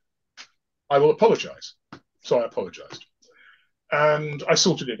 I will apologise. So I apologised. And I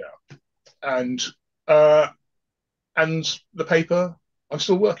sorted it out. And the paper, I'm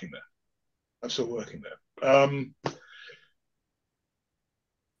still working there.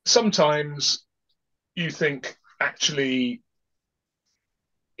 Sometimes you think, actually,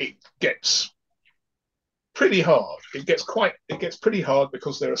 it gets pretty hard. It gets pretty hard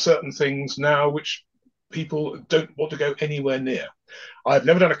because there are certain things now which people don't want to go anywhere near. I've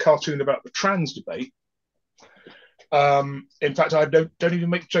never done a cartoon about the trans debate. In fact, I don't even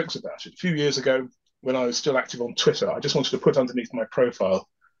make jokes about it. A few years ago, when I was still active on Twitter, I just wanted to put underneath my profile,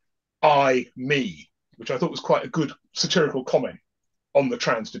 I, me, which I thought was quite a good satirical comment on the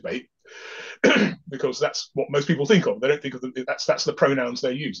trans debate, because that's what most people think of. They don't think of that's the pronouns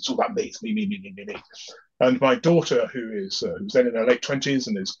they use. It's all about me. It's me. And my daughter, who's then in her late 20s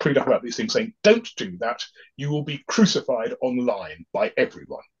and is clued up about these things, saying, don't do that. You will be crucified online by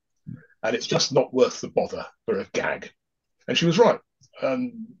everyone. And it's just not worth the bother for a gag. And she was right.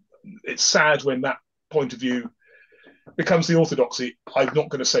 It's sad when that point of view becomes the orthodoxy. I'm not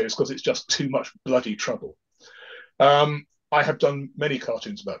going to say this because it's just too much bloody trouble. I have done many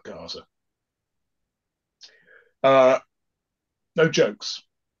cartoons about Gaza. No jokes,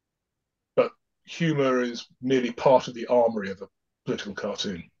 but humour is merely part of the armoury of a political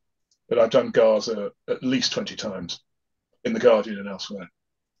cartoon. But I've done Gaza at least 20 times in The Guardian and elsewhere.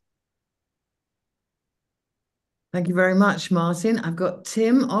 Thank you very much, Martin. I've got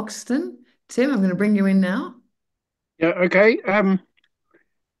Tim Oxton. Tim, I'm going to bring you in now. Yeah, okay.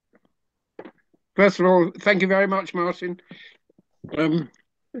 First of all, thank you very much, Martin.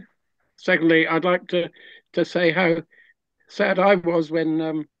 Secondly, I'd like to say how sad I was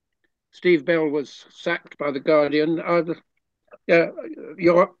when Steve Bell was sacked by the Guardian.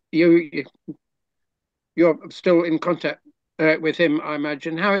 You're you're still in contact with him, I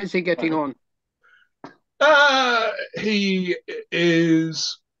imagine. How is he getting on? He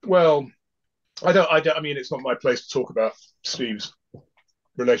is well. I don't. I mean, it's not my place to talk about Steve's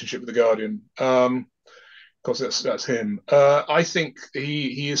relationship with the Guardian, because that's him. I think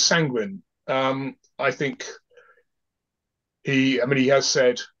he is sanguine. I think he. I mean, he has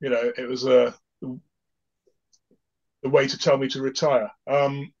said, it was the way to tell me to retire.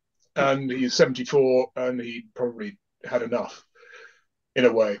 And he's 74, and he probably had enough. In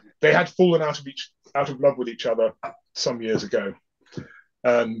a way, they had fallen out of love with each other some years ago,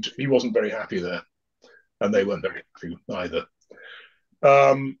 and he wasn't very happy there, and they weren't very happy either.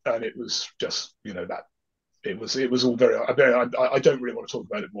 And it was just, that it was all very. I don't really want to talk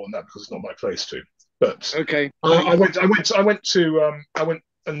about it more than that because it's not my place to. But okay, I went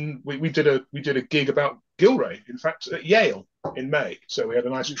and we did a gig about Gilray, in fact, at Yale in May. So we had a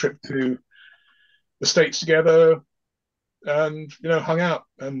nice trip to the States together, and hung out,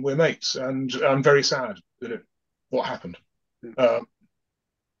 and we're mates. And I'm very sad that what happened.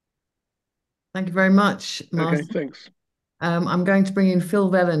 Thank you very much, Martin. Okay, thanks. I'm going to bring in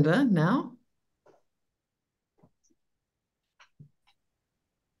Phil Vellender now.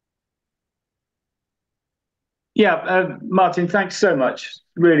 Yeah, Martin, thanks so much.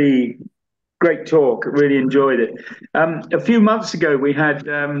 Really great talk. Really enjoyed it. A few months ago, we had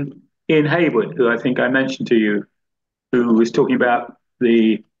Ian Hayward, who I think I mentioned to you, who was talking about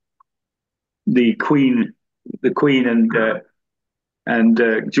the Queen,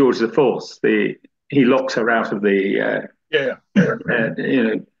 and George the Fourth. He locks her out of the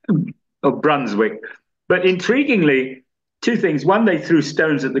of Brunswick. But intriguingly, two things. One, they threw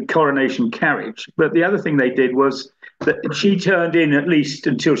stones at the coronation carriage, but the other thing they did was that she turned in, at least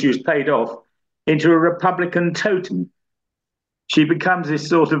until she was paid off, into a Republican totem. She becomes this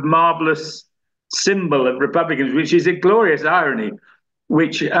sort of marvelous symbol of Republicans, which is a glorious irony,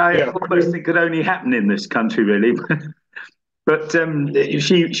 which I almost think could only happen in this country, really. But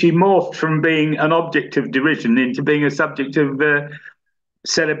she morphed from being an object of derision into being a subject of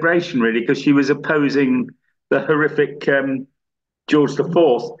celebration, really, because she was opposing the horrific George the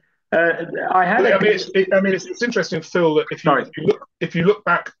Fourth. It's interesting, Phil, that if you look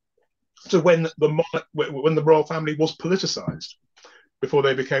back to when the royal family was politicized, before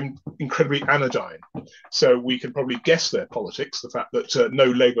they became incredibly anodyne. So we can probably guess their politics, the fact that no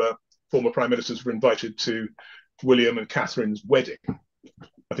Labour former prime ministers were invited to William and Catherine's wedding.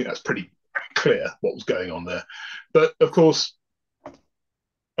 I think that's pretty clear what was going on there. But of course,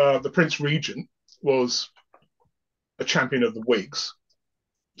 the Prince Regent was a champion of the Whigs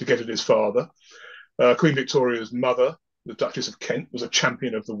to get at his father. Queen Victoria's mother, the Duchess of Kent, was a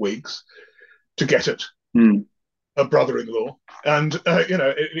champion of the Whigs to get at a brother-in-law. And they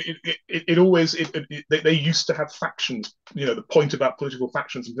used to have factions. The point about political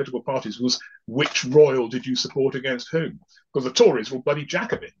factions and political parties was which royal did you support against whom? Because the Tories were bloody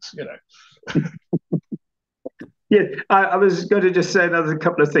Jacobins. Yeah, I was going to just say another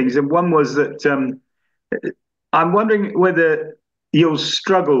couple of things, and one was that I'm wondering whether you'll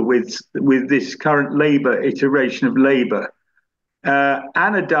struggle with this current Labour iteration of Labour.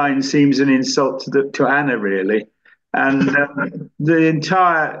 Anodyne seems an insult to Anna, really. And the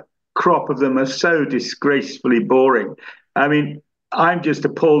entire crop of them are so disgracefully boring. I mean, I'm just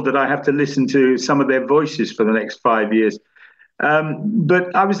appalled that I have to listen to some of their voices for the next 5 years.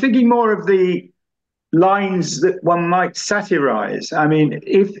 But I was thinking more of the lines that one might satirize. I mean,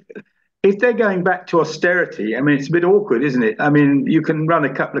 if they're going back to austerity, I mean, it's a bit awkward, isn't it? I mean, you can run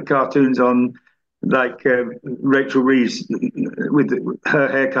a couple of cartoons on, like Rachel Reeves with her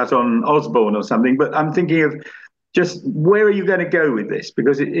haircut on Osborne or something, but I'm thinking of just where are you going to go with this?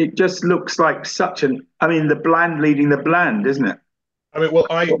 Because it just looks like the bland leading the bland, isn't it? I mean, well,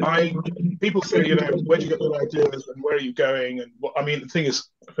 people say, where do you get the ideas and where are you going? And the thing is,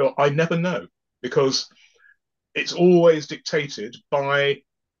 Phil, I never know, because it's always dictated by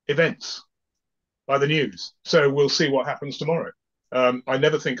events, by the news. So we'll see what happens tomorrow. I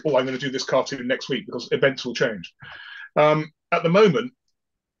never think, I'm going to do this cartoon next week, because events will change. At the moment,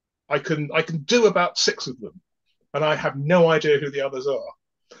 I can do about 6 of them, and I have no idea who the others are.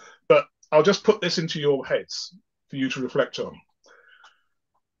 But I'll just put this into your heads for you to reflect on.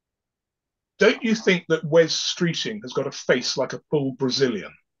 Don't you think that Wes Streeting has got a face like a full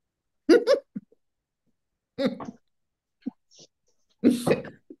Brazilian?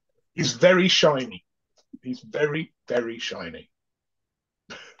 He's very shiny. He's very, very shiny.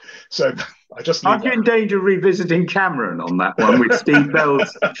 So I just Aren't you in danger of revisiting Cameron on that one with Steve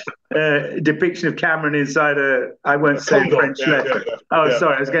Bell's depiction of Cameron inside I won't say French letter. Oh,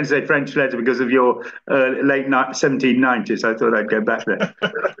 sorry, I was going to say French letter because of your late 1790s. I thought I'd go back there.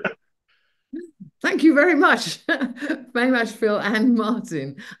 Thank you very much. Very much, Phil and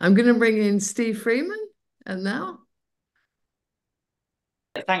Martin. I'm going to bring in Steve Freeman now.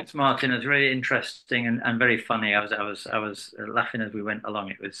 Thanks, Martin. It was really interesting and very funny. I was laughing as we went along.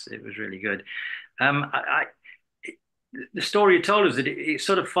 It was really good. The story you told us that it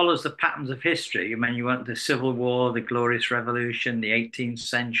sort of follows the patterns of history. I mean, you went the Civil War, the Glorious Revolution, the 18th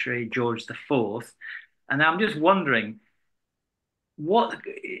century, George IV, and I'm just wondering what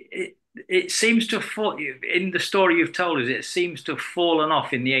it seems to fall in the story you've told us. It seems to have fallen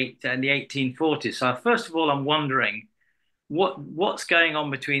off in the 1840s. So first of all, I'm wondering what's going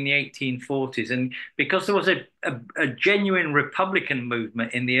on between the 1840s, and because there was a genuine Republican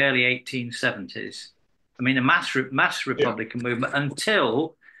movement in the early 1870s. I mean, a mass Republican movement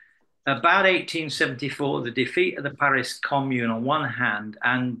until about 1874, the defeat of the Paris Commune on one hand,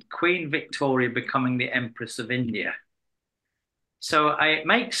 and Queen Victoria becoming the Empress of India. So it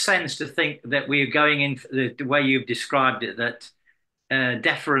makes sense to think that we're going in the way you've described it, that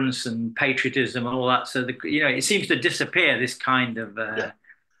deference and patriotism and all that. So it seems to disappear, this kind of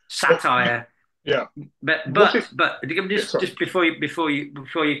satire. Yeah. But just before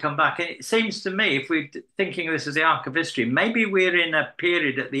you come back, it seems to me, if we're thinking of this as the arc of history, maybe we're in a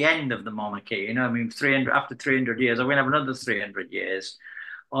period at the end of the monarchy. I mean, after 300 years, are we going to have another 300 years,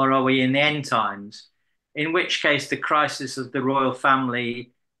 or are we in the end times? In which case, the crisis of the royal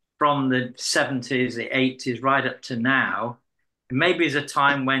family from the 70s, the 80s, right up to now, maybe is a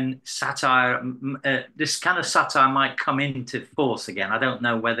time when satire, this kind of satire might come into force again. I don't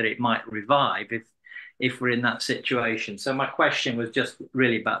know whether it might revive if we're in that situation. So my question was just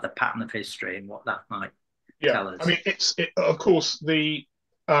really about the pattern of history and what that might tell us. I mean, of course, the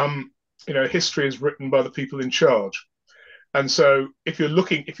history is written by the people in charge, and so if you're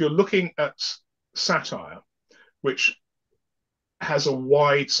looking at satire, which has a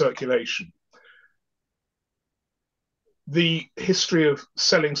wide circulation, the history of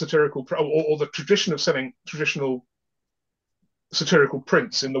selling satirical, or the tradition of selling traditional satirical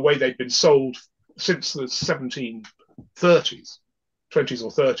prints in the way they've been sold since the 1730s, 20s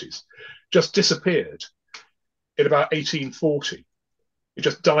or 30s, just disappeared in about 1840. It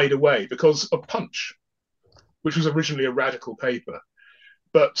just died away because of Punch, which was originally a radical paper,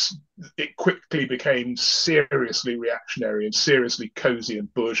 but it quickly became seriously reactionary and seriously cozy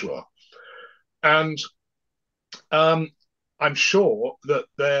and bourgeois. And I'm sure that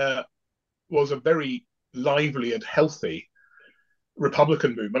there was a very lively and healthy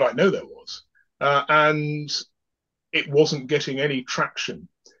Republican movement. I know there was. And it wasn't getting any traction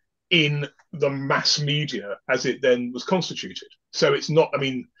in the mass media as it then was constituted. So it's not, I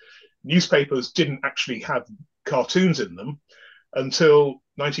mean, newspapers didn't actually have cartoons in them until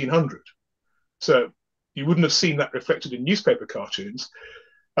 1900. So you wouldn't have seen that reflected in newspaper cartoons.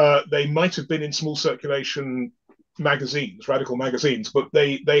 They might have been in small circulation magazines, radical magazines, but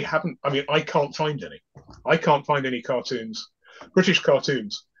they haven't. I mean, I can't find any cartoons, British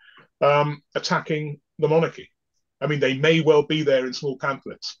cartoons, attacking the monarchy. I mean, they may well be there in small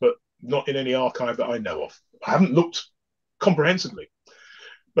pamphlets, but not in any archive that I know of. I haven't looked comprehensively.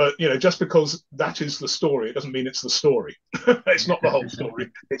 But just because that is the story, it doesn't mean it's the story. It's not the whole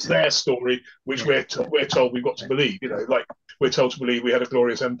story. It's their story, which we're told we've got to believe. Like we're told to believe we had a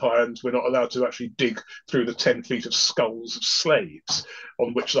glorious empire, and we're not allowed to actually dig through the 10 feet of skulls of slaves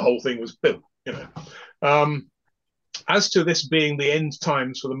on which the whole thing was built. As to this being the end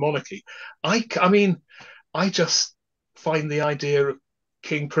times for the monarchy, I mean, I just find the idea of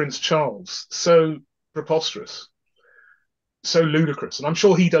King Prince Charles so preposterous, so ludicrous, and I'm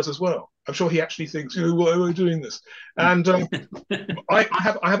sure he does as well. I'm sure he actually thinks, why are we doing this? And I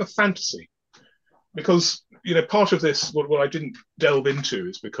have a fantasy, because part of this, what I didn't delve into,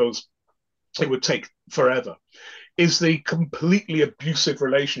 is because it would take forever, is the completely abusive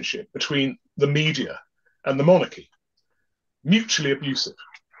relationship between the media and the monarchy, mutually abusive.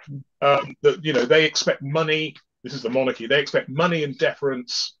 That they expect money. This is the monarchy. They expect money and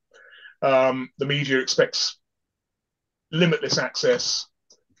deference. The media expects limitless access,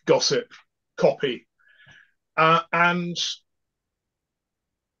 gossip, copy, and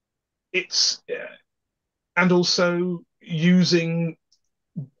it's and also using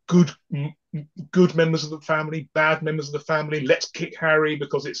good members of the family, bad members of the family. Let's kick Harry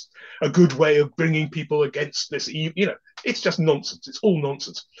because it's a good way of bringing people against this. It's just nonsense. It's all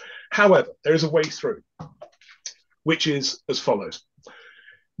nonsense. However, there is a way through, which is as follows: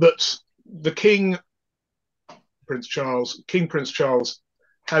 that the King Prince Charles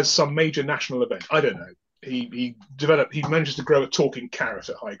has some major national event. I don't know. He manages to grow a talking carrot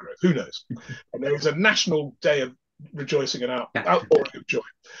at Highgrove. Who knows? And there is a national day of rejoicing and outpouring of joy.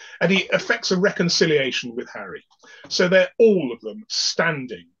 And he effects a reconciliation with Harry. So they're all of them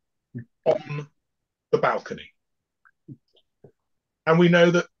standing on the balcony. And we know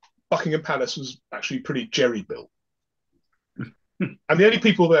that Buckingham Palace was actually pretty jerry-built. And the only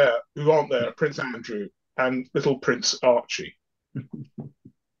people there who aren't there are Prince Andrew and little Prince Archie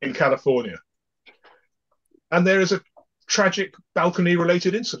in California. And there is a tragic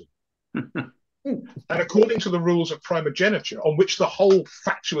balcony-related incident. And according to the rules of primogeniture, on which the whole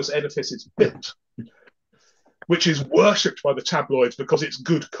fatuous edifice is built, which is worshipped by the tabloids because it's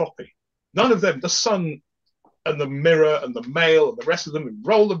good copy, none of them, the Sun and the Mirror and the Mail and the rest of them,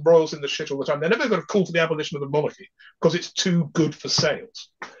 roll the royals in the shit all the time. They're never going to call for the abolition of the monarchy because it's too good for sales.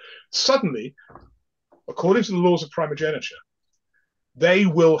 Suddenly, according to the laws of primogeniture, they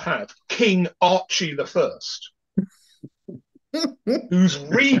will have King Archie I, whose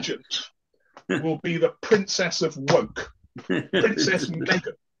regent will be the Princess of Woke, Princess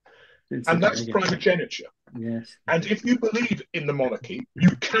Meghan. And that's primogeniture. Yes. And if you believe in the monarchy,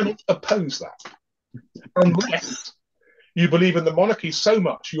 you cannot oppose that. Unless you believe in the monarchy so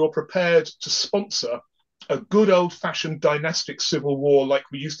much you're prepared to sponsor a good old-fashioned dynastic civil war like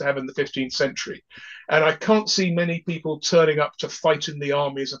we used to have in the 15th century. And I can't see many people turning up to fight in the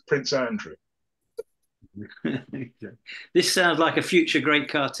armies of Prince Andrew. This sounds like a future great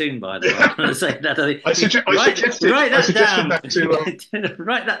cartoon, by the way.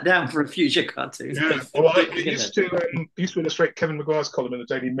 Write that down for a future cartoon. Yeah. Well, I used to illustrate Kevin Maguire's column in the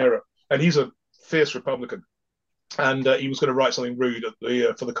Daily Mirror, and he's a fierce Republican, and he was going to write something rude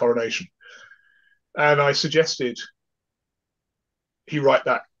for the coronation, and I suggested he write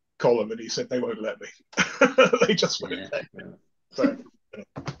that column, and he said they won't let me. They just won't let me. So.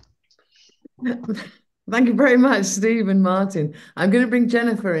 Thank you very much, Steve and Martin. I'm going to bring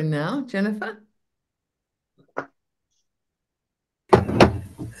Jennifer in now. Jennifer?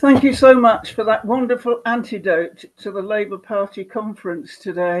 Thank you so much for that wonderful antidote to the Labour Party conference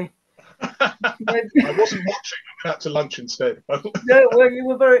today. I wasn't watching. I went out to lunch instead. No, well, you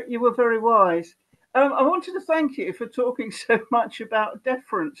were very wise. I wanted to thank you for talking so much about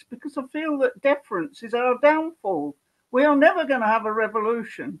deference, because I feel that deference is our downfall. We are never going to have a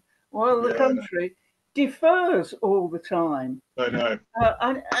revolution while the country defers all the time. I know.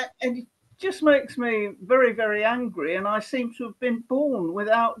 And it just makes me very, very angry. And I seem to have been born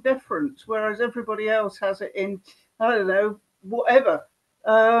without deference, whereas everybody else has it in, I don't know, whatever.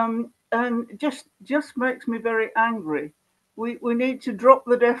 And just makes me very angry. We need to drop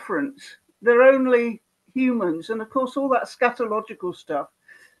the deference. They're only humans. And of course, all that scatological stuff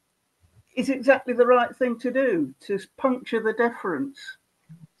is exactly the right thing to do, to puncture the deference.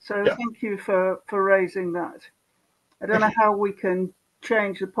 So thank you for raising that. I don't know how we can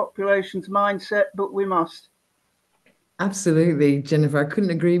change the population's mindset, but we must. Absolutely, Jennifer. I couldn't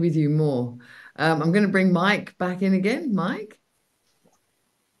agree with you more. I'm going to bring Mike back in again. Mike?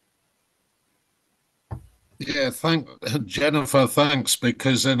 Yeah, Jennifer, thanks,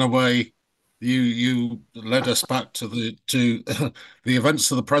 because in a way you led us back to the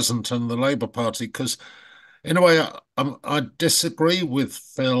events of the present and the Labour Party, because in a way I disagree with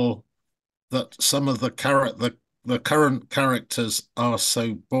Phil that some of the current characters are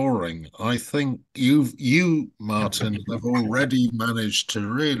so boring. I think you, Martin, have already managed to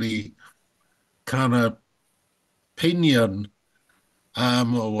really kind of pinion,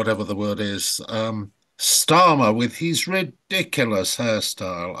 or whatever the word is, Starmer with his ridiculous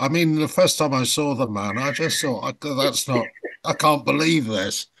hairstyle. I mean, the first time I saw the man, I just thought, I can't believe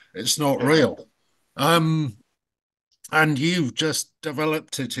this. It's not real. And you've just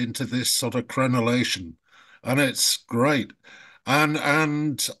developed it into this sort of crenellation, and it's great. And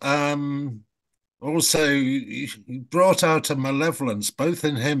also you brought out a malevolence both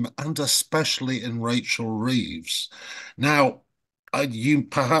in him and especially in Rachel Reeves. Now, you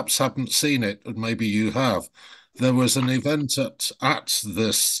perhaps haven't seen it, and maybe you have. There was an event at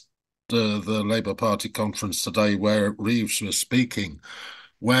this the Labour Party conference today where Reeves was speaking,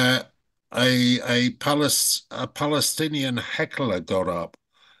 where a Palestinian heckler got up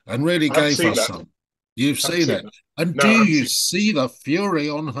and really gave her some. You've seen it. And do you see the fury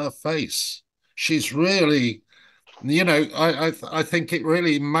on her face? She's really, I think it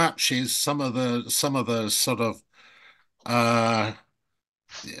really matches some of the sort of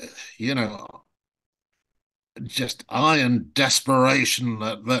just iron desperation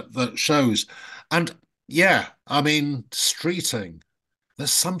that shows. And yeah, I mean, streeting.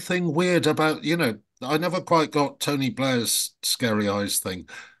 There's something weird about, I never quite got Tony Blair's scary eyes thing.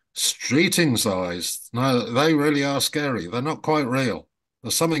 Streeting's eyes, no, they really are scary. They're not quite real.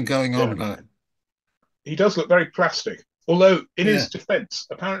 There's something going Yeah. on there. He does look very plastic. Although, in Yeah. his defence,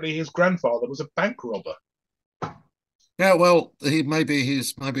 apparently his grandfather was a bank robber. Yeah, well,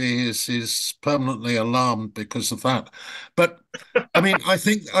 he's permanently alarmed because of that. But I mean, I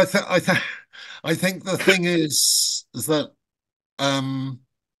think the thing is that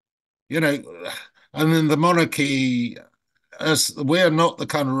you know, and in the monarchy, as we're not the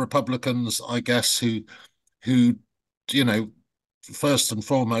kind of Republicans, I guess, who you know, first and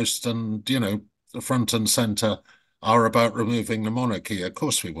foremost, and front and center are about removing the monarchy. Of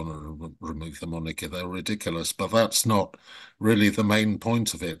course, we want to remove the monarchy. They're ridiculous, but that's not really the main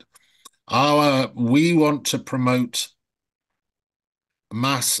point of it. We want to promote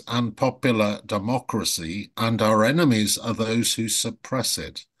mass and popular democracy, and our enemies are those who suppress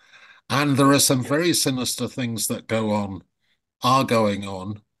it. And there are some very sinister things that are going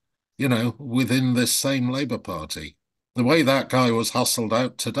on, within this same Labour Party. The way that guy was hustled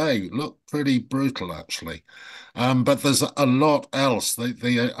out today looked pretty brutal, actually. But there's a lot else.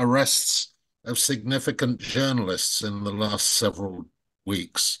 The arrests of significant journalists in the last several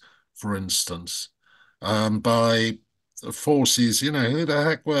weeks, for instance, by forces, who the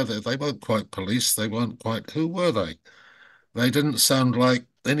heck were they? They weren't quite police. They weren't quite, who were they? They didn't sound like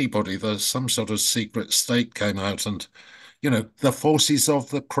anybody. There's some sort of secret state came out and, the forces of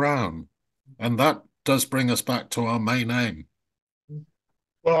the crown. And that does bring us back to our main aim.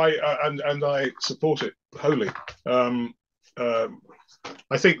 Well, I support it wholly. I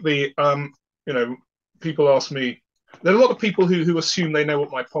think people ask me. There are a lot of people who assume they know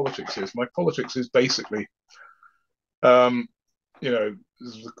what my politics is. My politics is basically, the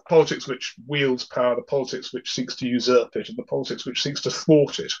politics which wields power, the politics which seeks to usurp it, and the politics which seeks to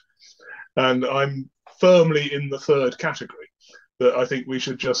thwart it. And I'm firmly in the third category. That I think we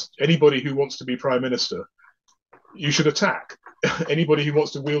should just, anybody who wants to be prime minister, you should attack. Anybody who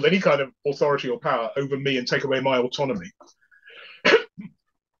wants to wield any kind of authority or power over me and take away my autonomy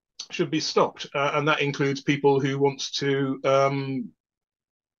should be stopped. And that includes people who want to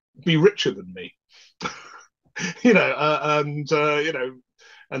be richer than me,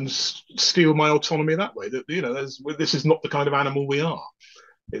 and steal my autonomy that way. That this is not the kind of animal we are.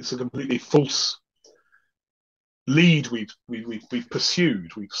 It's a completely false lead we've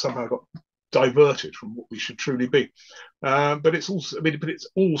pursued. We've somehow got diverted from what we should truly be. But it's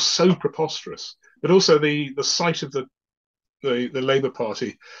all so preposterous. But also the sight of the Labour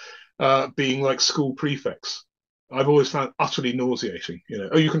Party being like school prefects, I've always found utterly nauseating.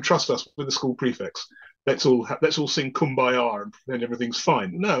 You can trust us with the school prefects. Let's all sing Kumbaya and pretend everything's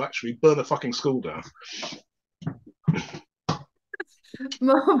fine. No, actually, burn the fucking school down.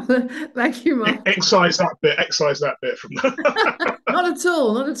 Marvellous. Thank you, Mark. Excise that bit from that. Not at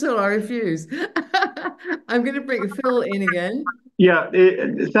all. I refuse. I'm going to bring Phil in again. Yeah,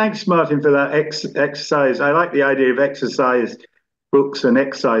 thanks, Martin, for that exercise. I like the idea of exercise books and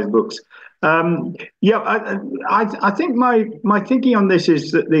exercise books. I think my thinking on this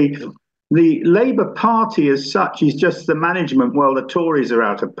is that the Labour Party as such is just the management while the Tories are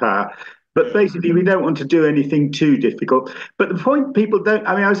out of power. But basically, we don't want to do anything too difficult. But the point people don't,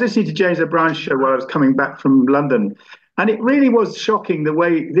 I was listening to James O'Brien's show while I was coming back from London, and it really was shocking the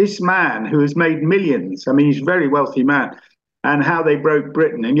way this man who has made millions, he's a very wealthy man, and how they broke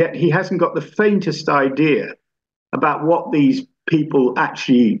Britain. And yet he hasn't got the faintest idea about what these people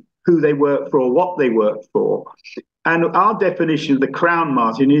actually, who they work for, what they work for. And our definition of the crown,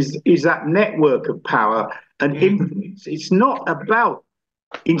 Martin, is that network of power and influence. It's not about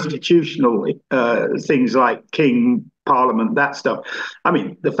institutional things like king, parliament, that stuff.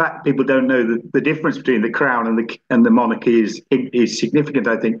 The fact people don't know the difference between the crown and the monarchy is significant,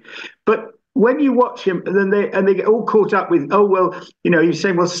 I think. But when you watch him, then they get all caught up with, you're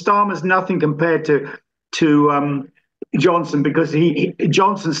saying, well, Starmer's nothing compared to Johnson because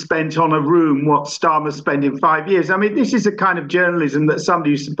Johnson spent on a room what Starmer spent in 5 years. This is a kind of journalism that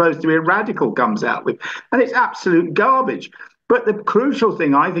somebody who's supposed to be a radical comes out with, and it's absolute garbage. But the crucial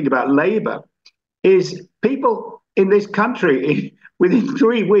thing I think about Labour is people in this country, within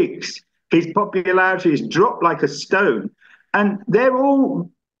 3 weeks, his popularity has dropped like a stone. And they're all,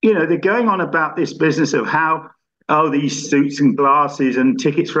 they're going on about this business of how, these suits and glasses and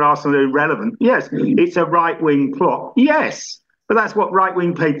tickets for Arsenal are irrelevant. Yes, it's a right-wing plot. Yes, but that's what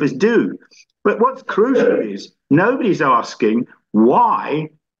right-wing papers do. But what's crucial is nobody's asking why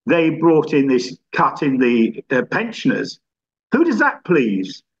they brought in this cut in the pensioners. Who does that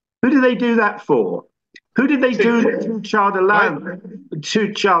please? Who do they do that for? Who did they do the two-child allowance,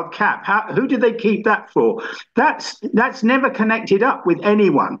 two-child cap? Who did they keep that for? That's never connected up with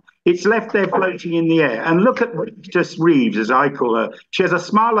anyone. It's left there floating in the air. And look at Rictus Reeves, as I call her. She has a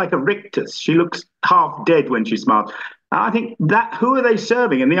smile like a rictus. She looks half dead when she smiles. I think that who are they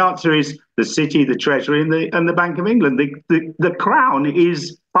serving? And the answer is the City, the Treasury, and the Bank of England. The Crown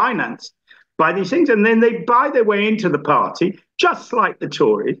is financed by these things, and then they buy their way into the party, just like the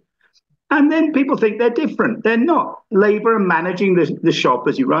Tories. And then people think they're different. They're not. Labour are managing the shop,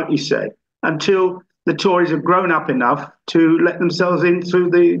 as you rightly say, until the Tories have grown up enough to let themselves in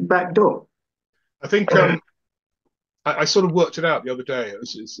through the back door. I think I sort of worked it out the other day.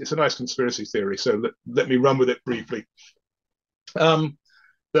 It's a nice conspiracy theory, so let me run with it briefly.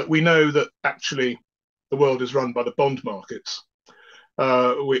 That we know that actually the world is run by the bond markets,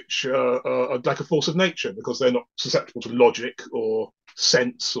 which are like a force of nature because they're not susceptible to logic or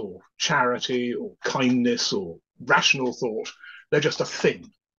sense or charity or kindness or rational thought. They're just a thing.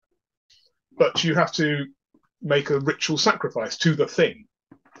 But you have to make a ritual sacrifice to the thing.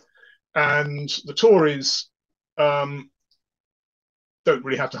 And the Tories don't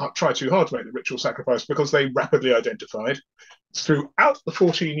really have to try too hard to make the ritual sacrifice because they rapidly identified throughout the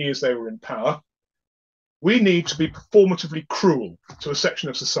 14 years they were in power, we need to be performatively cruel to a section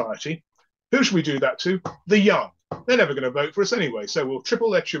of society. Who should we do that to? The young. They're never going to vote for us anyway, so we'll triple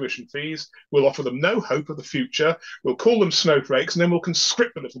their tuition fees, we'll offer them no hope of the future, we'll call them snowflakes, and then we'll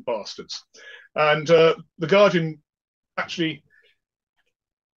conscript the little bastards. And The Guardian actually,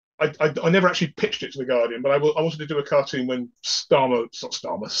 I never actually pitched it to The Guardian, but I wanted to do a cartoon when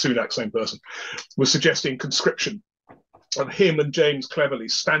Sunak, same person, was suggesting conscription of him and James Cleverly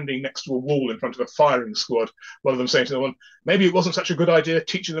standing next to a wall in front of a firing squad, one of them saying to the one, maybe it wasn't such a good idea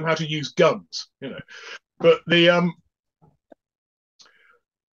teaching them how to use guns, But and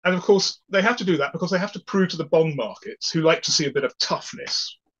of course they have to do that because they have to prove to the bond markets, who like to see a bit of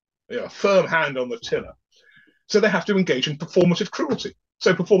toughness, a firm hand on the tiller. So they have to engage in performative cruelty.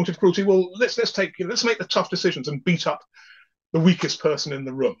 So performative cruelty, well, let's make the tough decisions and beat up the weakest person in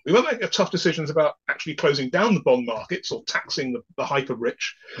the room. We won't make the tough decisions about actually closing down the bond markets or taxing the hyper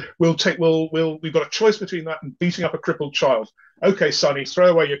rich. We've got a choice between that and beating up a crippled child. Okay, Sonny,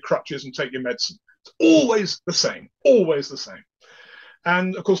 throw away your crutches and take your medicine. It's always the same, always the same.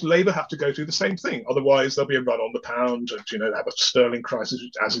 And of course, Labour have to go through the same thing. Otherwise, there'll be a run on the pound, and have a sterling crisis,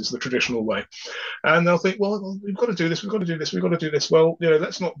 as is the traditional way. And they'll think, well, we've got to do this, we've got to do this, we've got to do this. Well,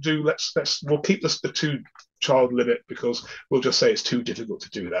 we'll keep the two-child limit because we'll just say it's too difficult to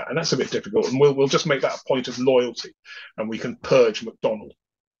do that, and that's a bit difficult. And we'll just make that a point of loyalty, and we can purge McDonnell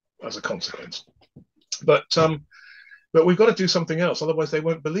as a consequence. But we've got to do something else, otherwise they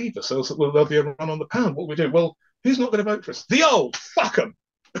won't believe us. There'll be a run on the pound. What we do? Well, who's not going to vote for us? The old. Fuck them.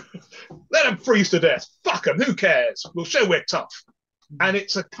 Let them freeze to death. Fuck them. Who cares? We'll show we're tough. And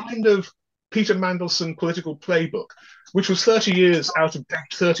it's a kind of Peter Mandelson political playbook, which was 30 years out of date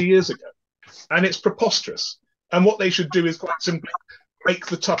 30 years ago. And it's preposterous. And what they should do is quite simply make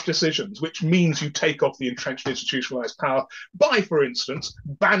the tough decisions, which means you take off the entrenched institutionalized power by, for instance,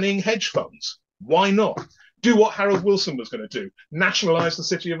 banning hedge funds. Why not? Do what Harold Wilson was going to do, nationalize the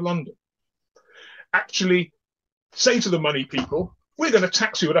City of London. Actually say to the money people, we're going to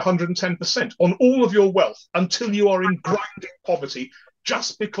tax you at 110% on all of your wealth until you are in grinding poverty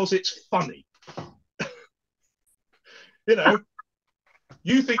just because it's funny.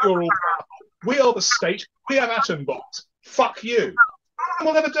 You think you're all powerful. We are the state. We have atom bombs. Fuck you. No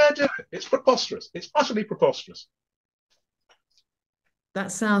one will ever dare do it. It's preposterous. It's utterly preposterous.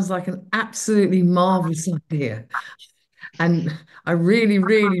 That sounds like an absolutely marvelous idea. And I really,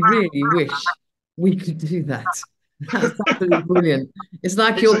 really, really wish we could do that. That's absolutely brilliant. It's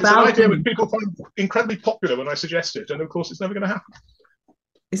like your balcony. It's an idea that people find incredibly popular when I suggest it, and of course, it's never going to happen.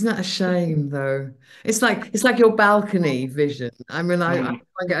 Isn't that a shame, though? It's like your balcony vision. I mean, I can't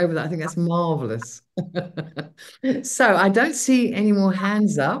get over that. I think that's marvelous. So I don't see any more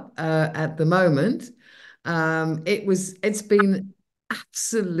hands up at the moment. It's been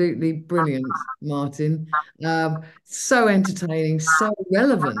absolutely brilliant, Martin. So entertaining, so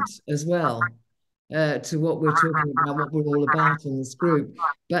relevant as well. To what we're talking about, what we're all about in this group,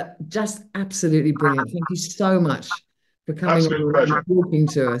 but just absolutely brilliant. Thank you so much for coming and talking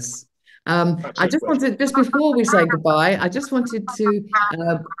to us. Just before we say goodbye, I just wanted to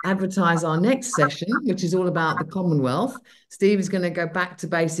advertise our next session, which is all about the Commonwealth. Steve is going to go back to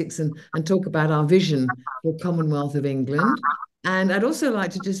basics and talk about our vision for Commonwealth of England. And I'd also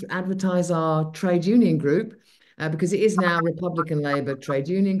like to just advertise our trade union group. because it is now Republican Labour Trade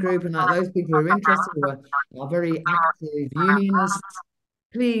Union Group, and those people who are interested, who are very active unionists,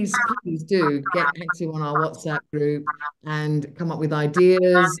 please do get active on our WhatsApp group and come up with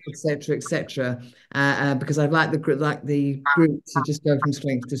ideas, etc., because I'd like the group to just go from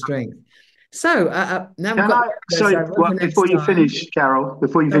strength to strength. So now we've got. Before you finish, Carol,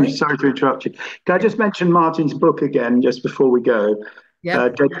 sorry to interrupt you. Can I just mention Martin's book again, just before we go? Yeah.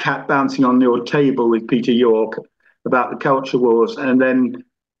 Dead Cat Bouncing on Your Table with Peter York, about the culture wars, and then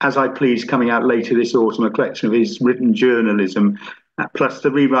As I Please, coming out later this autumn, a collection of his written journalism, plus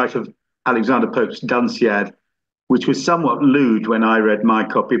the rewrite of Alexander Pope's Dunciad, which was somewhat lewd when I read my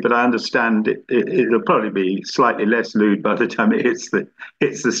copy, but I understand it'll probably be slightly less lewd by the time it hits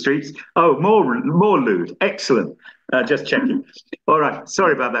the streets. Oh, more lewd. Excellent. Just checking. All right.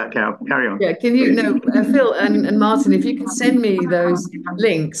 Sorry about that, Carol. Carry on. Yeah. Can you Phil and Martin, if you can send me those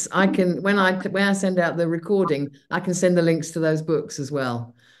links, I can when I send out the recording, I can send the links to those books as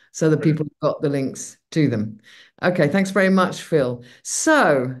well, so that people have got the links to them. Okay. Thanks very much, Phil.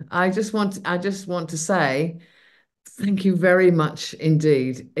 So I just want to say, thank you very much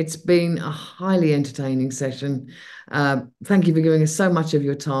indeed. It's been a highly entertaining session. Thank you for giving us so much of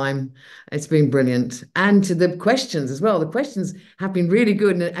your time. It's been brilliant. And to the questions as well. The questions have been really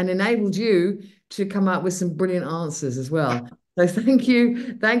good and enabled you to come up with some brilliant answers as well. So thank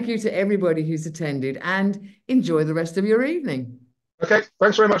you. Thank you to everybody who's attended, and enjoy the rest of your evening. Okay.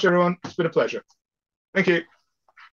 Thanks very much, everyone. It's been a pleasure. Thank you.